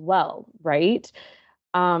things as well, right?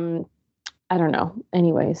 I don't know.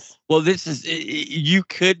 Anyways, well, you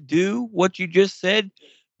could do what you just said,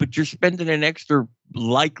 but you're spending an extra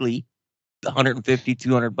likely $150,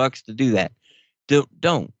 $200 to do that.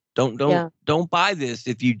 Don't buy this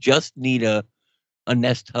if you just need a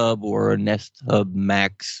Nest Hub or a Nest Hub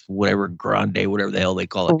Max, whatever, Grande, whatever the hell they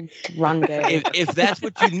call it. Grande. If that's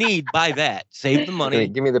what you need, buy that. Save the money.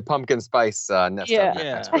 Give me the pumpkin spice Nest Hub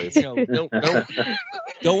Max, please.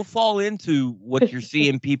 Don't fall into what you're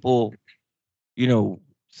seeing people,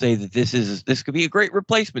 say that this could be a great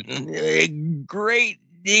replacement, a great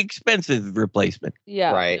expensive replacement.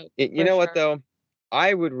 Yeah. Right. You know what though?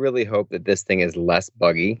 I would really hope that this thing is less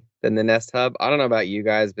buggy than the Nest Hub. I don't know about you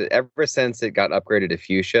guys, but ever since it got upgraded to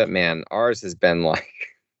Fuchsia, man, ours has been like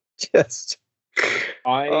just.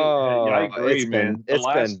 I agree, man. It's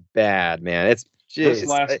been bad, man. This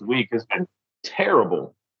last week has been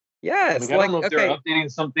terrible. Yeah, I don't know if they're updating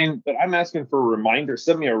something, but I'm asking for a reminder.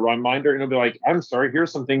 Send me a reminder, and it'll be like, "I'm sorry,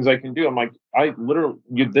 here's some things I can do." I'm like,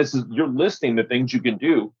 you're listing the things you can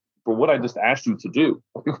do for what I just asked you to do.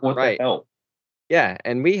 What the hell? Yeah,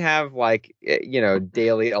 and we have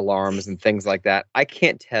daily alarms and things like that. I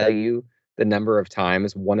can't tell you the number of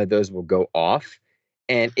times one of those will go off,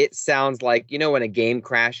 and it sounds like when a game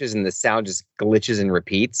crashes and the sound just glitches and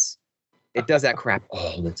repeats. It does that crap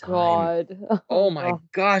all the time. God. Oh my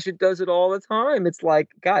gosh, it does it all the time. It's like,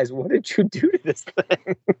 guys, what did you do to this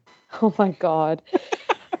thing? Oh my God.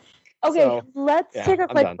 Okay, let's take a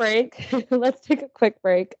quick break. Let's take a quick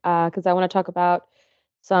break because I want to talk about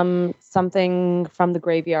something from the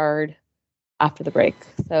graveyard after the break.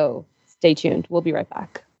 So stay tuned. We'll be right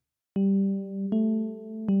back.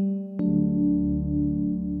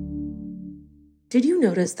 Did you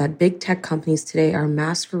notice that big tech companies today are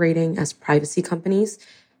masquerading as privacy companies?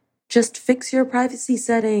 Just fix your privacy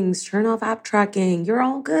settings, turn off app tracking, you're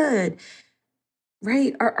all good.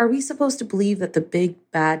 Right? Are we supposed to believe that the big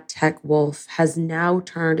bad tech wolf has now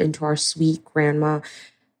turned into our sweet grandma?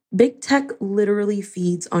 Big tech literally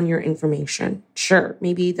feeds on your information. Sure,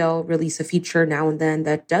 maybe they'll release a feature now and then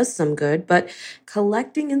that does some good, but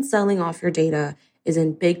collecting and selling off your data is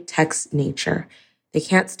in big tech's nature. They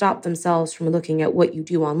can't stop themselves from looking at what you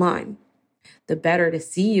do online. The better to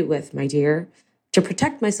see you with, my dear. To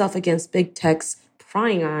protect myself against big tech's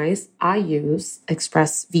prying eyes, I use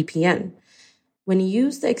ExpressVPN. When you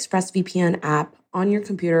use the ExpressVPN app on your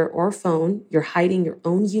computer or phone, you're hiding your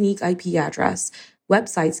own unique IP address.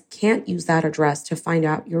 Websites can't use that address to find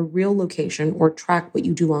out your real location or track what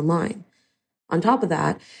you do online. On top of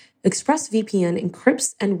that, ExpressVPN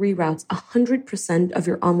encrypts and reroutes 100% of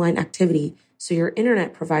your online activity, so your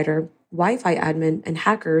internet provider, Wi-Fi admin, and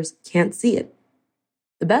hackers can't see it.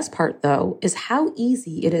 The best part, though, is how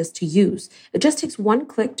easy it is to use. It just takes one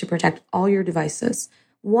click to protect all your devices.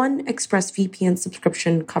 One ExpressVPN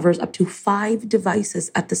subscription covers up to 5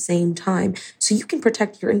 devices at the same time, so you can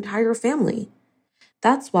protect your entire family.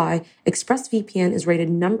 That's why ExpressVPN is rated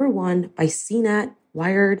 #1 by CNET,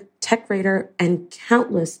 Wired, TechRadar, and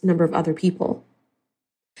countless number of other people.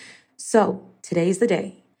 So, today's the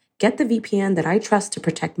day. Get the VPN that I trust to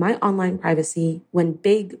protect my online privacy when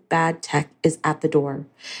big bad tech is at the door.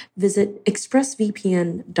 Visit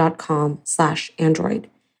expressvpn.com/Android,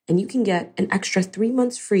 and you can get an extra 3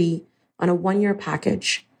 months free on a 1-year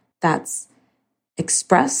package. That's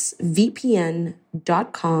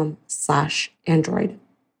expressvpn.com/Android.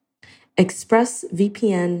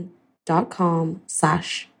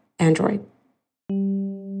 expressvpn.com/Android.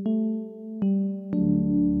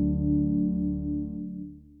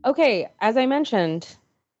 Okay, as I mentioned,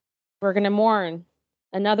 we're going to mourn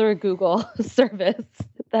another Google service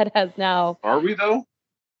that has now... Are we, though?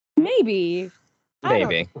 Maybe.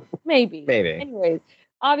 Maybe. Anyways,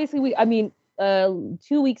 obviously,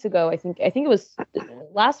 2 weeks ago, I think it was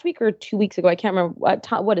last week or 2 weeks ago. I can't remember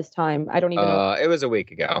what is time. I don't even know. It was a week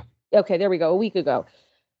ago. Okay, there we go. A week ago.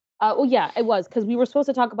 Well, yeah, it was because we were supposed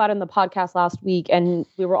to talk about it in the podcast last week, and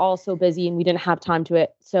we were all so busy and we didn't have time to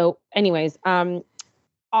it. So, anyways,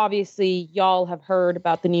 obviously, y'all have heard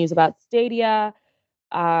about the news about Stadia,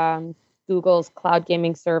 Google's cloud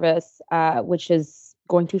gaming service, which is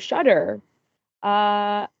going to shutter.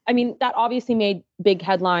 That obviously made big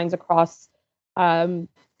headlines across the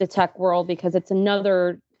tech world because it's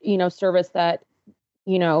another, service that,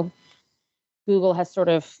 you know, Google has sort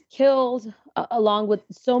of killed, along with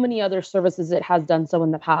so many other services it has done so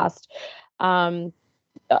in the past. Um,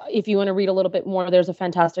 if you want to read a little bit more, there's a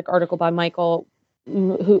fantastic article by Michael,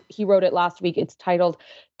 who he wrote it last week. It's titled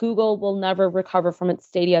 "Google Will Never Recover from Its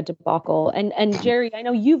Stadia Debacle." And Jerry, I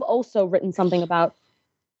know you've also written something about,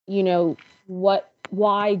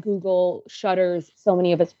 why Google shutters so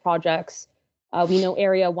many of its projects. We know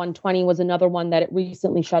Area 120 was another one that it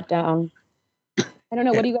recently shut down. I don't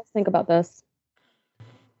know. What do you guys think about this?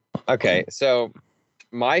 Okay, so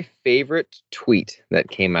my favorite tweet that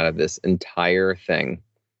came out of this entire thing,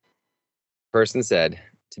 person said,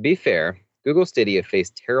 to be fair, Google Stadia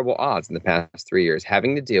faced terrible odds in the past 3 years,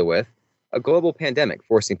 having to deal with a global pandemic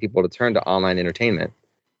forcing people to turn to online entertainment,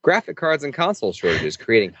 graphic cards and console shortages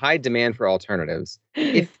creating high demand for alternatives.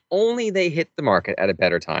 If only they hit the market at a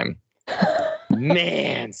better time.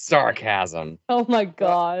 Man, sarcasm. Oh my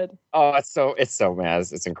God. Oh, it's so mad.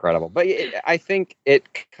 It's incredible. But I think it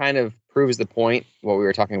kind of proves the point, what we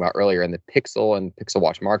were talking about earlier in the Pixel and Pixel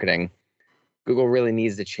Watch marketing. Google really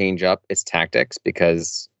needs to change up its tactics,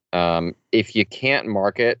 because if you can't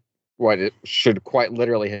market what it should quite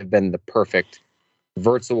literally have been the perfect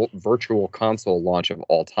virtual console launch of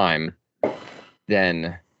all time,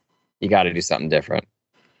 then you got to do something different.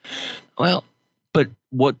 Well, but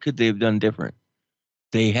what could they have done different?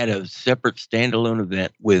 They had a separate standalone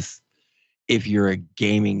event with, if you're a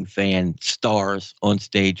gaming fan, stars on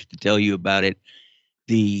stage to tell you about it.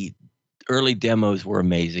 The early demos were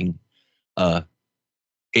amazing.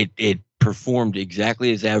 It performed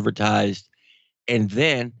exactly as advertised. And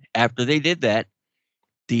then after they did that,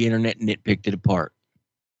 the internet nitpicked it apart.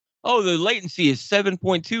 Oh, the latency is 7.2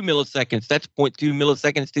 milliseconds. That's 0.2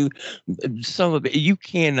 milliseconds to some of it. You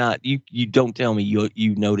cannot, you don't tell me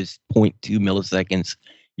you noticed 0.2 milliseconds.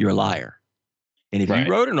 You're a liar. And if Right.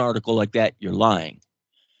 you wrote an article like that, you're lying.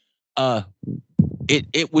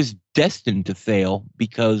 It was destined to fail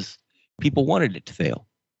because people wanted it to fail.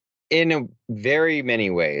 In very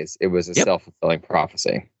many ways, it was a Yep. self-fulfilling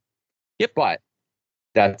prophecy. Yep. But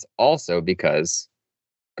that's also because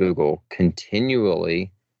Google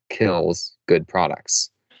continually kills good products.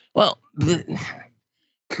 Well,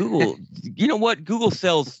 Google, you know what? Google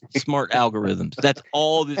sells smart algorithms. That's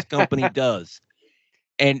all this company does.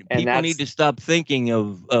 And people need to stop thinking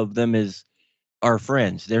of them as our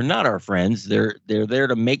friends. They're not our friends. They're there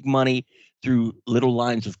to make money through little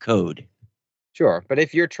lines of code. Sure, but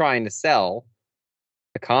if you're trying to sell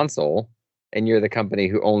a console and you're the company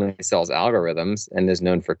who only sells algorithms and is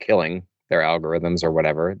known for killing their algorithms or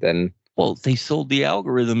whatever, then Well, they sold the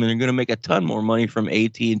algorithm and they're going to make a ton more money from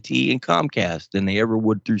AT&T and Comcast than they ever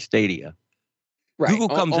would through Stadia. right, Google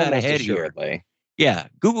comes out almost ahead assuredly. here. Yeah,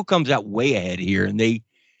 Google comes out way ahead here, and they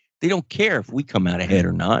don't care if we come out ahead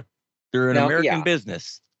or not. They're an American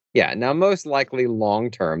business. Yeah, now most likely long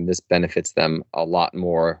term, this benefits them a lot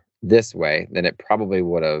more this way than it probably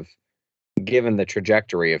would have given the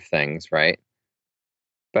trajectory of things, right?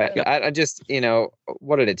 But Yep. I just,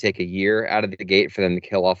 what did it take, a year out of the gate for them to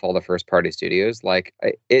kill off all the first party studios? Like,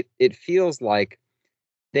 it feels like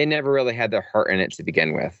they never really had their heart in it to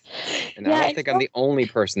begin with. And I don't think I'm the only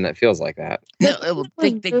person that feels like that. No,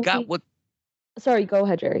 they got what Sorry, go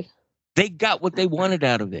ahead, Jerry. they got what they wanted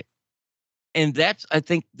out of it. And that's, I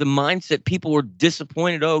think, the mindset. People were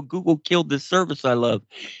disappointed. Oh, Google killed this service I love.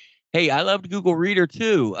 Hey, I loved Google Reader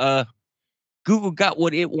too. Google got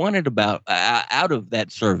what it wanted out of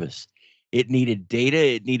that service. It needed data.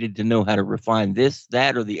 It needed to know how to refine this,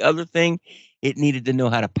 that, or the other thing. It needed to know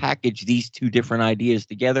how to package these two different ideas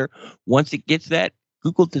together. Once it gets that,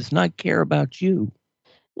 Google does not care about you.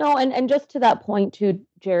 No, and just to that point too,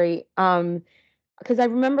 Jerry, because I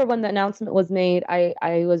remember when the announcement was made,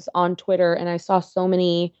 I was on Twitter and I saw so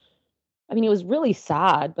many, I mean, it was really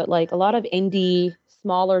sad, but like a lot of indie,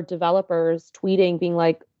 smaller developers tweeting, being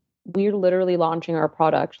like, we're literally launching our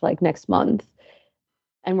product like next month,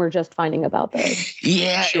 and we're just finding about this.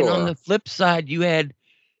 Yeah, Sure. and on the flip side, you had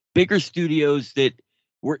bigger studios that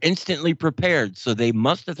were instantly prepared, so they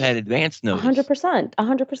must have had advance notice. 100%,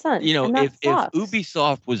 100%. You know, and that if sucks.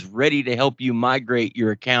 Ubisoft was ready to help you migrate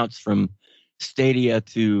your accounts from Stadia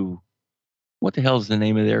to, what the hell is the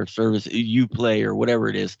name of their service, Uplay or whatever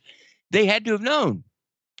it is, they had to have known.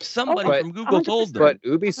 Somebody but from Google told them. But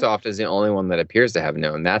Ubisoft is the only one that appears to have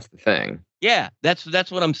known. That's the thing. Yeah, that's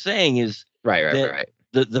what I'm saying is Right.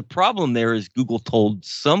 the problem there is Google told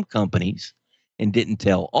some companies and didn't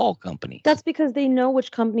tell all companies. That's because they know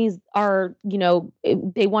which companies are,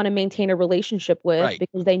 they want to maintain a relationship with, Right.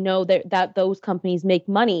 because they know that those companies make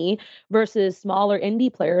money versus smaller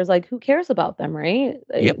indie players. Like, who cares about them, right?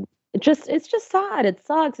 Yep. It's just sad. It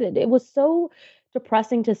sucks. It was so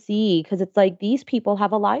depressing to see because it's like these people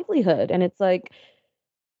have a livelihood and it's like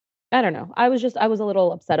I don't know. I was a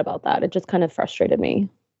little upset about that. It just kind of frustrated me.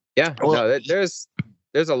 Yeah, Well, no,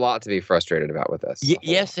 there's a lot to be frustrated about with this.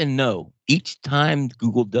 Yes and no. Each time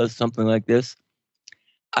Google does something like this,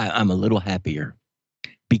 I'm a little happier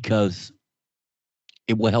because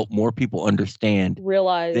it will help more people understand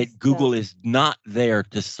Realize that Google is not there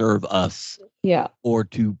to serve us or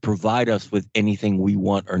to provide us with anything we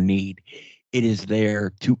want or need. It is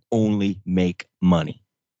there to only make money.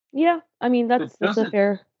 Yeah, I mean that's a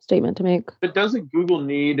fair statement to make. But doesn't Google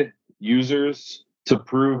need users to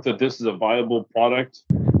prove that this is a viable product?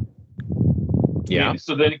 Yeah. I mean,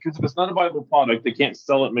 so then, because if it's not a viable product, they can't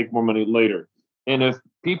sell it, make more money later. And if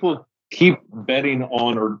people keep betting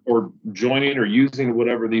on or joining or using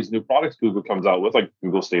whatever these new products Google comes out with, like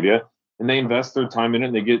Google Stadia, and they invest their time in it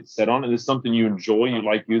and they get set on it, it's something you enjoy, you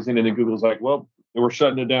like using, and then Google's like, well, we're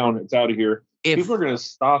shutting it down, it's out of here. People are going to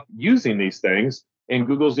stop using these things, and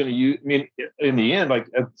Google's going to use. I mean, in the end, like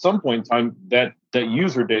at some point in time, that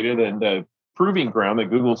user data and the proving ground that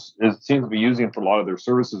Google seems to be using for a lot of their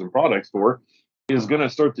services and products for is going to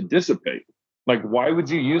start to dissipate. Like, why would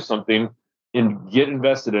you use something and get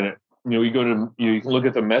invested in it? You know, you can look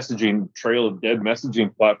at the messaging trail of dead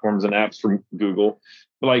messaging platforms and apps from Google.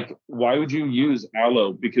 Like, why would you use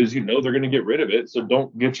Allo? Because you know they're going to get rid of it. So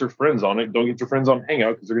don't get your friends on it. Don't get your friends on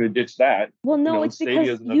Hangout because they're going to ditch that. Well, no, it's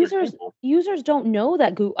because users don't know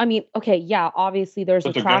that Google. I mean, okay, yeah, obviously there's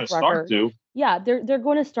a track record. Yeah, they're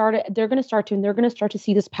going to start it. They're going to start to, and they're going to start to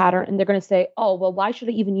see this pattern, and they're going to say, "Oh, well, why should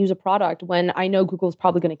I even use a product when I know Google's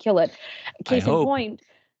probably going to kill it?" Case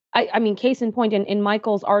in point, in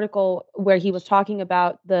Michael's article where he was talking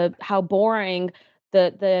about how boring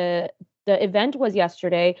the event was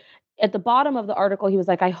yesterday, at the bottom of the article, he was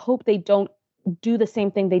like, I hope they don't do the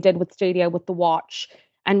same thing they did with Stadia, with the watch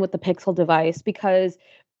and with the Pixel device, because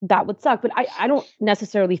that would suck. But I don't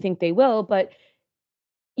necessarily think they will. But,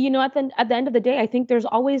 you know, at the end of the day, I think there's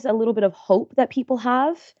always a little bit of hope that people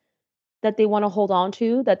have that they want to hold on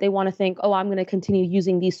to, that they want to think, oh, I'm going to continue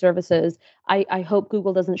using these services. I hope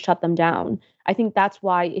Google doesn't shut them down. I think that's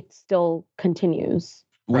why it still continues.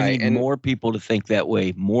 We need more people to think that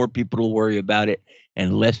way, more people to worry about it,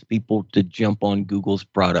 and less people to jump on Google's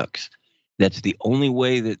products. That's the only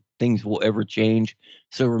way that things will ever change.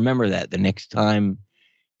 So remember that the next time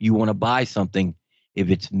you want to buy something,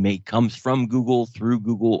 if comes from Google, through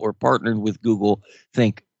Google, or partnered with Google,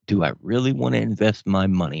 think, do I really want to invest my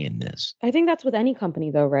money in this? I think that's with any company,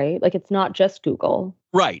 though, right? Like, it's not just Google.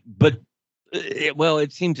 Right. But,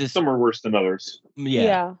 it seems some are worse than others.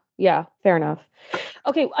 Yeah, fair enough.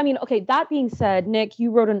 Okay, that being said, Nick,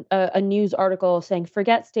 you wrote a news article saying,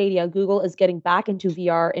 forget Stadia, Google is getting back into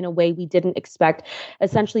VR in a way we didn't expect.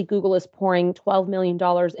 Essentially, Google is pouring $12 million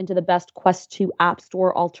into the best Quest 2 App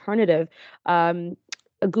Store alternative.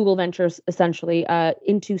 Google Ventures, essentially,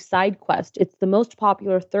 into SideQuest. It's the most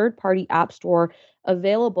popular third-party app store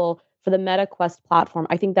available for the Meta Quest platform.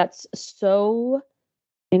 I think that's so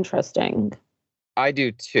interesting. I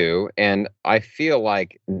do too. And I feel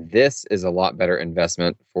like this is a lot better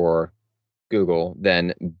investment for Google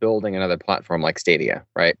than building another platform like Stadia,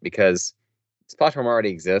 right? Because this platform already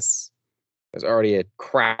exists. There's already a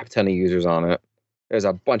crap ton of users on it. There's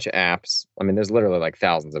a bunch of apps. I mean, there's literally like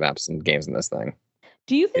thousands of apps and games in this thing.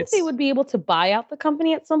 Do you think they would be able to buy out the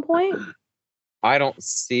company at some point? I don't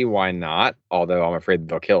see why not, although I'm afraid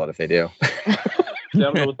they'll kill it if they do. I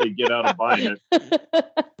don't know what they get out of buying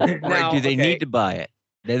it. Now, do they need to buy it?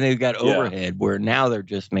 Then they've got overhead where now they're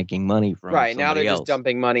just making money from right now they're just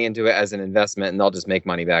dumping money into it as an investment, and they'll just make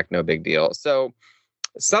money back, no big deal. So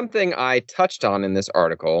something I touched on in this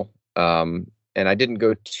article, and I didn't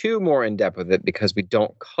go too more in depth with it because we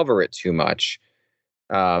don't cover it too much.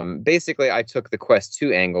 Basically, I took the Quest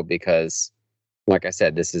 2 angle because, like I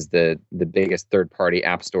said, this is the biggest third-party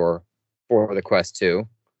app store for the Quest 2.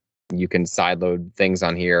 You can sideload things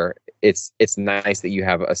on here. It's nice that you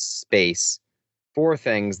have a space for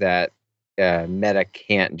things that Meta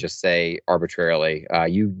can't just say arbitrarily,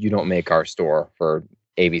 you don't make our store for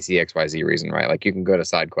ABC, XYZ reason, right? Like you can go to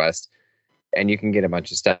SideQuest and you can get a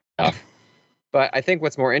bunch of stuff. But I think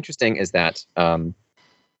what's more interesting is that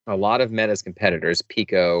a lot of Meta's competitors,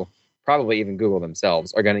 Pico, probably even Google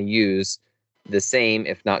themselves, are going to use the same,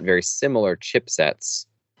 if not very similar chipsets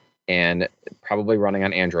and probably running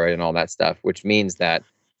on Android and all that stuff, which means that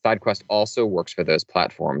SideQuest also works for those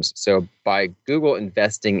platforms. So by Google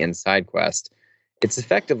investing in SideQuest, it's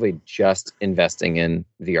effectively just investing in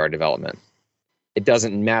VR development. It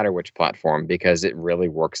doesn't matter which platform because it really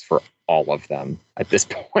works for all of them at this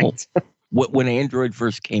point. When Android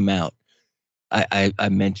first came out, I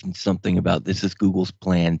mentioned something about this is Google's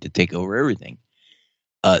plan to take over everything.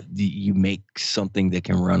 You make something that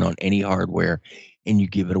can run on any hardware, and you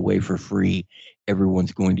give it away for free.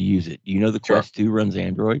 Everyone's going to use it. You know, the Quest 2 runs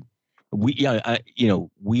Android. We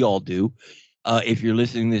all do. If you're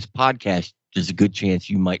listening to this podcast, there's a good chance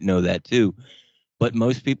you might know that too. But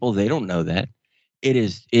most people, they don't know that.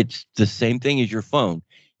 It's the same thing as your phone.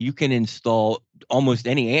 You can install almost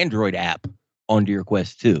any Android app onto your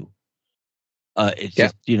Quest 2. It's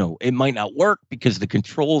just, it might not work because the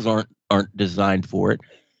controls aren't designed for it.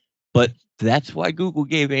 But that's why Google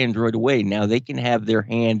gave Android away. Now they can have their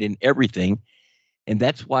hand in everything. And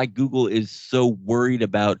that's why Google is so worried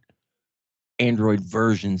about Android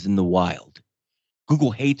versions in the wild.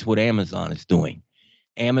 Google hates what Amazon is doing.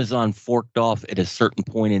 Amazon forked off at a certain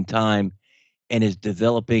point in time and is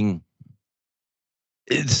developing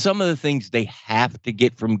some of the things they have to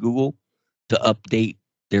get from Google to update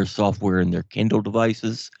their software and their Kindle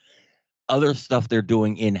devices. Other stuff they're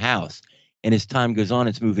doing in-house. And as time goes on,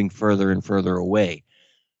 it's moving further and further away.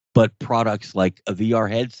 But products like a VR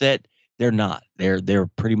headset, they're not. They're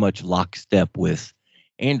pretty much lockstep with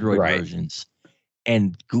Android versions.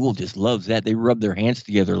 And Google just loves that. They rub their hands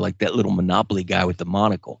together like that little Monopoly guy with the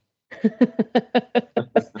monocle.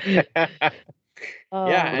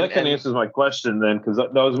 Yeah, that kind of answers my question then, because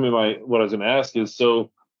that was what I was going to ask is,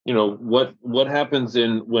 so what happens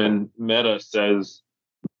when Meta says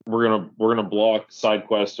we're gonna block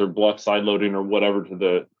SideQuest or block sideloading or whatever to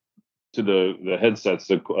the headsets,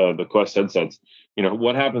 the Quest headsets.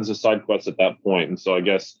 What happens to SideQuest at that point? And so I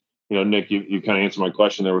guess Nick, you kind of answered my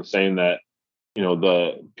question. They were saying that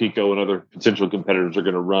the Pico and other potential competitors are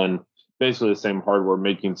going to run basically the same hardware,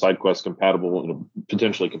 making SideQuest compatible and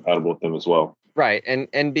potentially compatible with them as well. Right.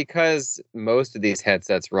 And because most of these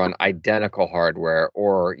headsets run identical hardware,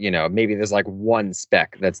 or, maybe there's like one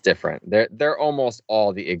spec that's different. They're almost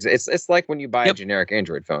all it's like when you buy a generic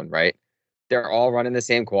Android phone, right? They're all running the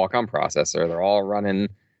same Qualcomm processor. They're all running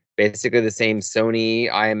basically the same Sony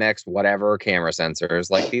IMX whatever camera sensors.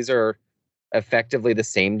 Like, these are effectively the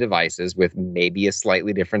same devices with maybe a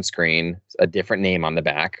slightly different screen, a different name on the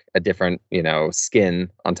back, a different, skin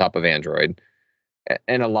on top of Android.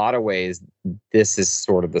 In a lot of ways, this is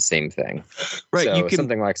sort of the same thing. Right. So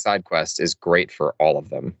something like SideQuest is great for all of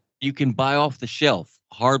them. You can buy off the shelf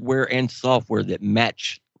hardware and software that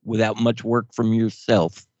match without much work from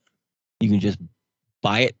yourself. You can just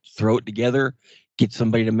buy it, throw it together, get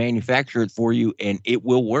somebody to manufacture it for you, and it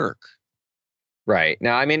will work. Right.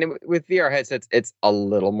 Now, I mean, with VR headsets, it's a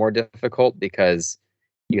little more difficult because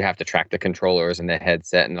you have to track the controllers and the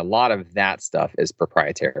headset, and a lot of that stuff is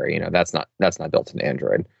proprietary. That's not built into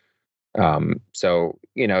Android. So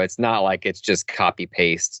it's not like it's just copy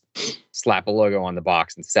paste, slap a logo on the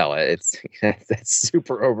box and sell it. It's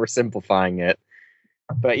super oversimplifying it.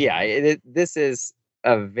 But yeah, this is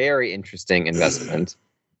a very interesting investment,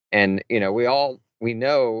 and we also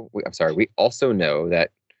know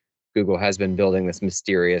that Google has been building this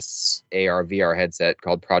mysterious AR VR headset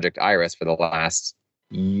called Project Iris for the last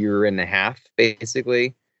year and a half,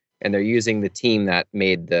 basically, and they're using the team that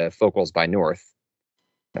made the Focals by North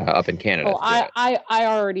up in Canada. I'm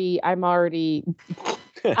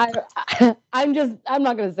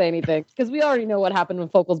not going to say anything because we already know what happened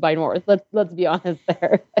with Focals by North. Let's be honest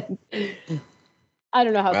there. I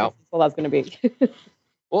don't know how successful that's going to be.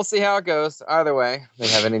 We'll see how it goes. Either way, they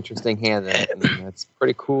have an interesting hand in it. And it's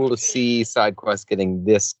pretty cool to see SideQuest getting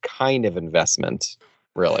this kind of investment,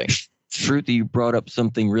 really. Shruti, you brought up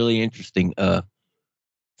something really interesting.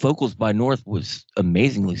 Focals by North was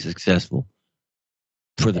amazingly successful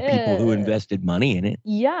for the people who invested money in it.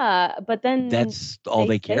 Yeah, but then that's all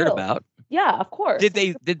they cared about. Yeah, of course. Did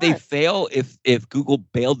they fail if Google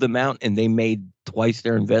bailed them out and they made twice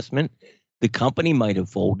their investment? The company might have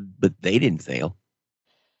folded, but they didn't fail.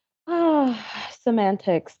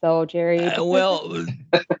 Semantics, though, Jerry.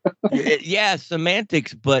 Yeah,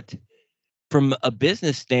 semantics, but from a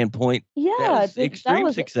business standpoint, that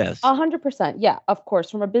was success. 100%. Yeah, of course.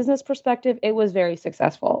 From a business perspective, it was very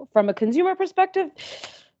successful. From a consumer perspective,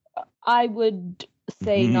 I would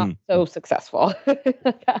say not so successful.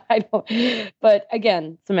 I don't. But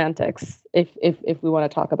again, semantics. If we want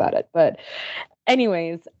to talk about it, but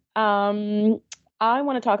anyways, I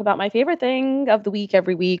want to talk about my favorite thing of the week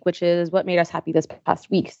every week, which is what made us happy this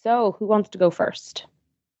past week. So who wants to go first?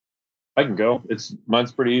 I can go.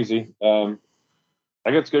 Mine's pretty easy. I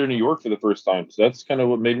got to go to New York for the first time. So that's kind of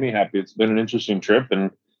what made me happy. It's been an interesting trip,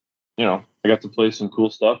 and, I got to play some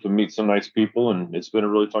cool stuff and meet some nice people, and it's been a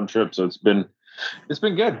really fun trip. So it's been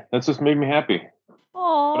good. That's just made me happy.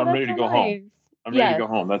 Oh, but I'm ready to go home. I'm ready to go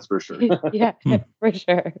home. That's for sure. Yeah, for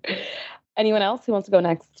sure. Anyone else who wants to go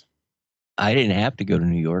next? I didn't have to go to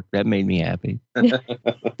New York. That made me happy. I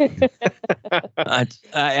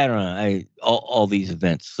don't know. All these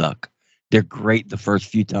events suck. They're great the first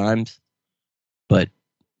few times, but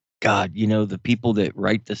God, the people that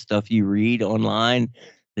write the stuff you read online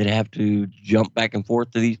that have to jump back and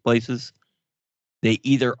forth to these places, they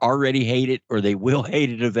either already hate it or they will hate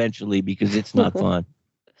it eventually because it's not fun.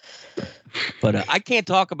 But I can't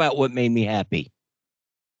talk about what made me happy.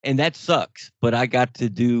 And that sucks. But I got to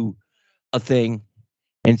do a thing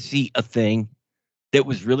and see a thing that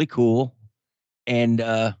was really cool. And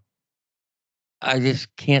I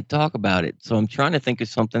just can't talk about it. So I'm trying to think of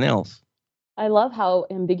something else. I love how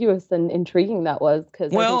ambiguous and intriguing that was.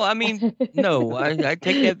 No, I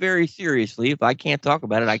take that very seriously. If I can't talk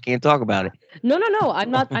about it, I can't talk about it. No.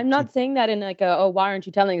 I'm not saying that in like why aren't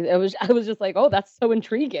you telling? I was just like, oh, that's so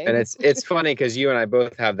intriguing. And it's funny because you and I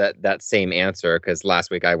both have that same answer. Because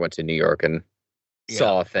last week I went to New York and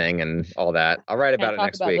saw a thing and all that. I'll write about it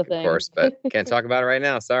next week, of course, but can't talk about it right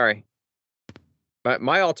now. Sorry. But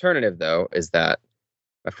my alternative though is that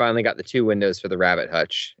I finally got the 2 windows for the rabbit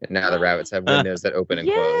hutch, and now the rabbits have windows that open and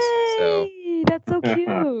close. So that's so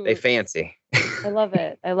cute. They fancy. I love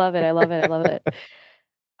it.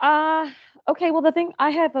 Okay. Well, the thing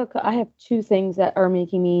I have 2 things that are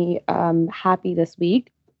making me happy this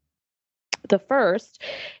week. The first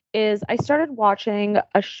is I started watching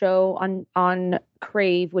a show on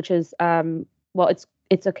Crave, which is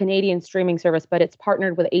it's a Canadian streaming service, but it's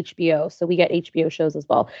partnered with HBO. So we get HBO shows as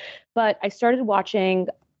well. But I started watching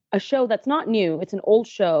a show that's not new. It's an old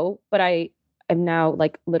show, but I am now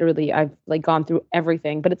literally I've gone through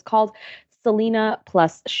everything, but it's called Selena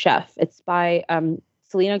Plus Chef. It's by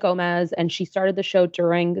Selena Gomez, and she started the show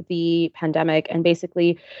during the pandemic. And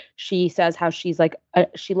basically she says how she's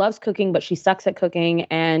she loves cooking, but she sucks at cooking.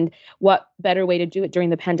 And what better way to do it during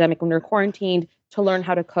the pandemic when we're quarantined to learn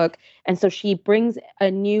how to cook. And so she brings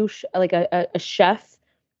a new, a chef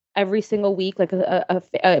every single week, a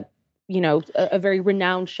very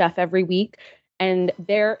renowned chef every week. And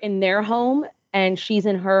they're in their home and she's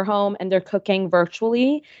in her home and they're cooking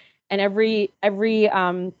virtually. And every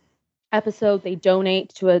episode they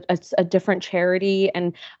donate to a different charity.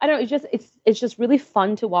 And I don't know, it's just really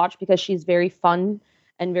fun to watch because she's very fun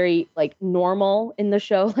and very normal in the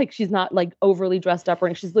show. She's not overly dressed up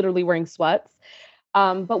or she's literally wearing sweats.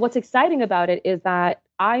 But what's exciting about it is that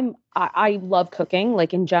I love cooking.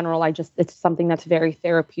 In general, it's something that's very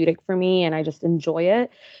therapeutic for me and I just enjoy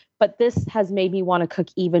it. But this has made me want to cook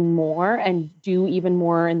even more and do even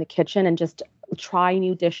more in the kitchen and just try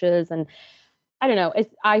new dishes. And I don't know,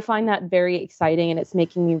 I find that very exciting and it's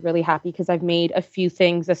making me really happy because I've made a few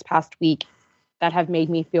things this past week that have made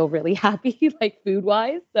me feel really happy, food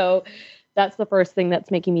wise. So that's the first thing that's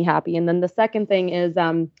making me happy. And then the second thing is,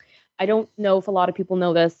 I don't know if a lot of people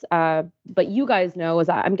know this, but you guys know, is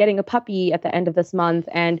I'm getting a puppy at the end of this month,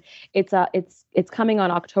 and it's coming on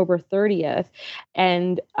October 30th,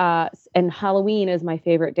 and Halloween is my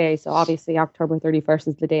favorite day. So obviously October 31st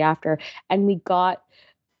is the day after, and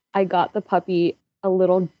I got the puppy a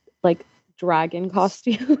little dragon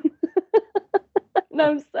costume. And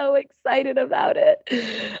I'm so excited about it.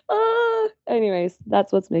 Anyways,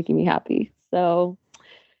 that's what's making me happy. So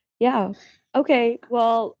yeah. Okay.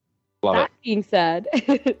 Well, that being said,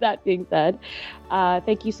 thank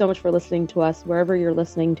you so much for listening to us, wherever you're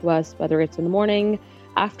listening to us, whether it's in the morning,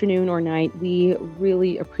 afternoon, or night. We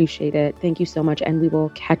really appreciate it. Thank you so much. And we will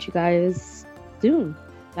catch you guys soon.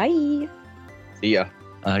 Bye. See ya.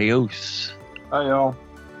 Adios. Bye, y'all.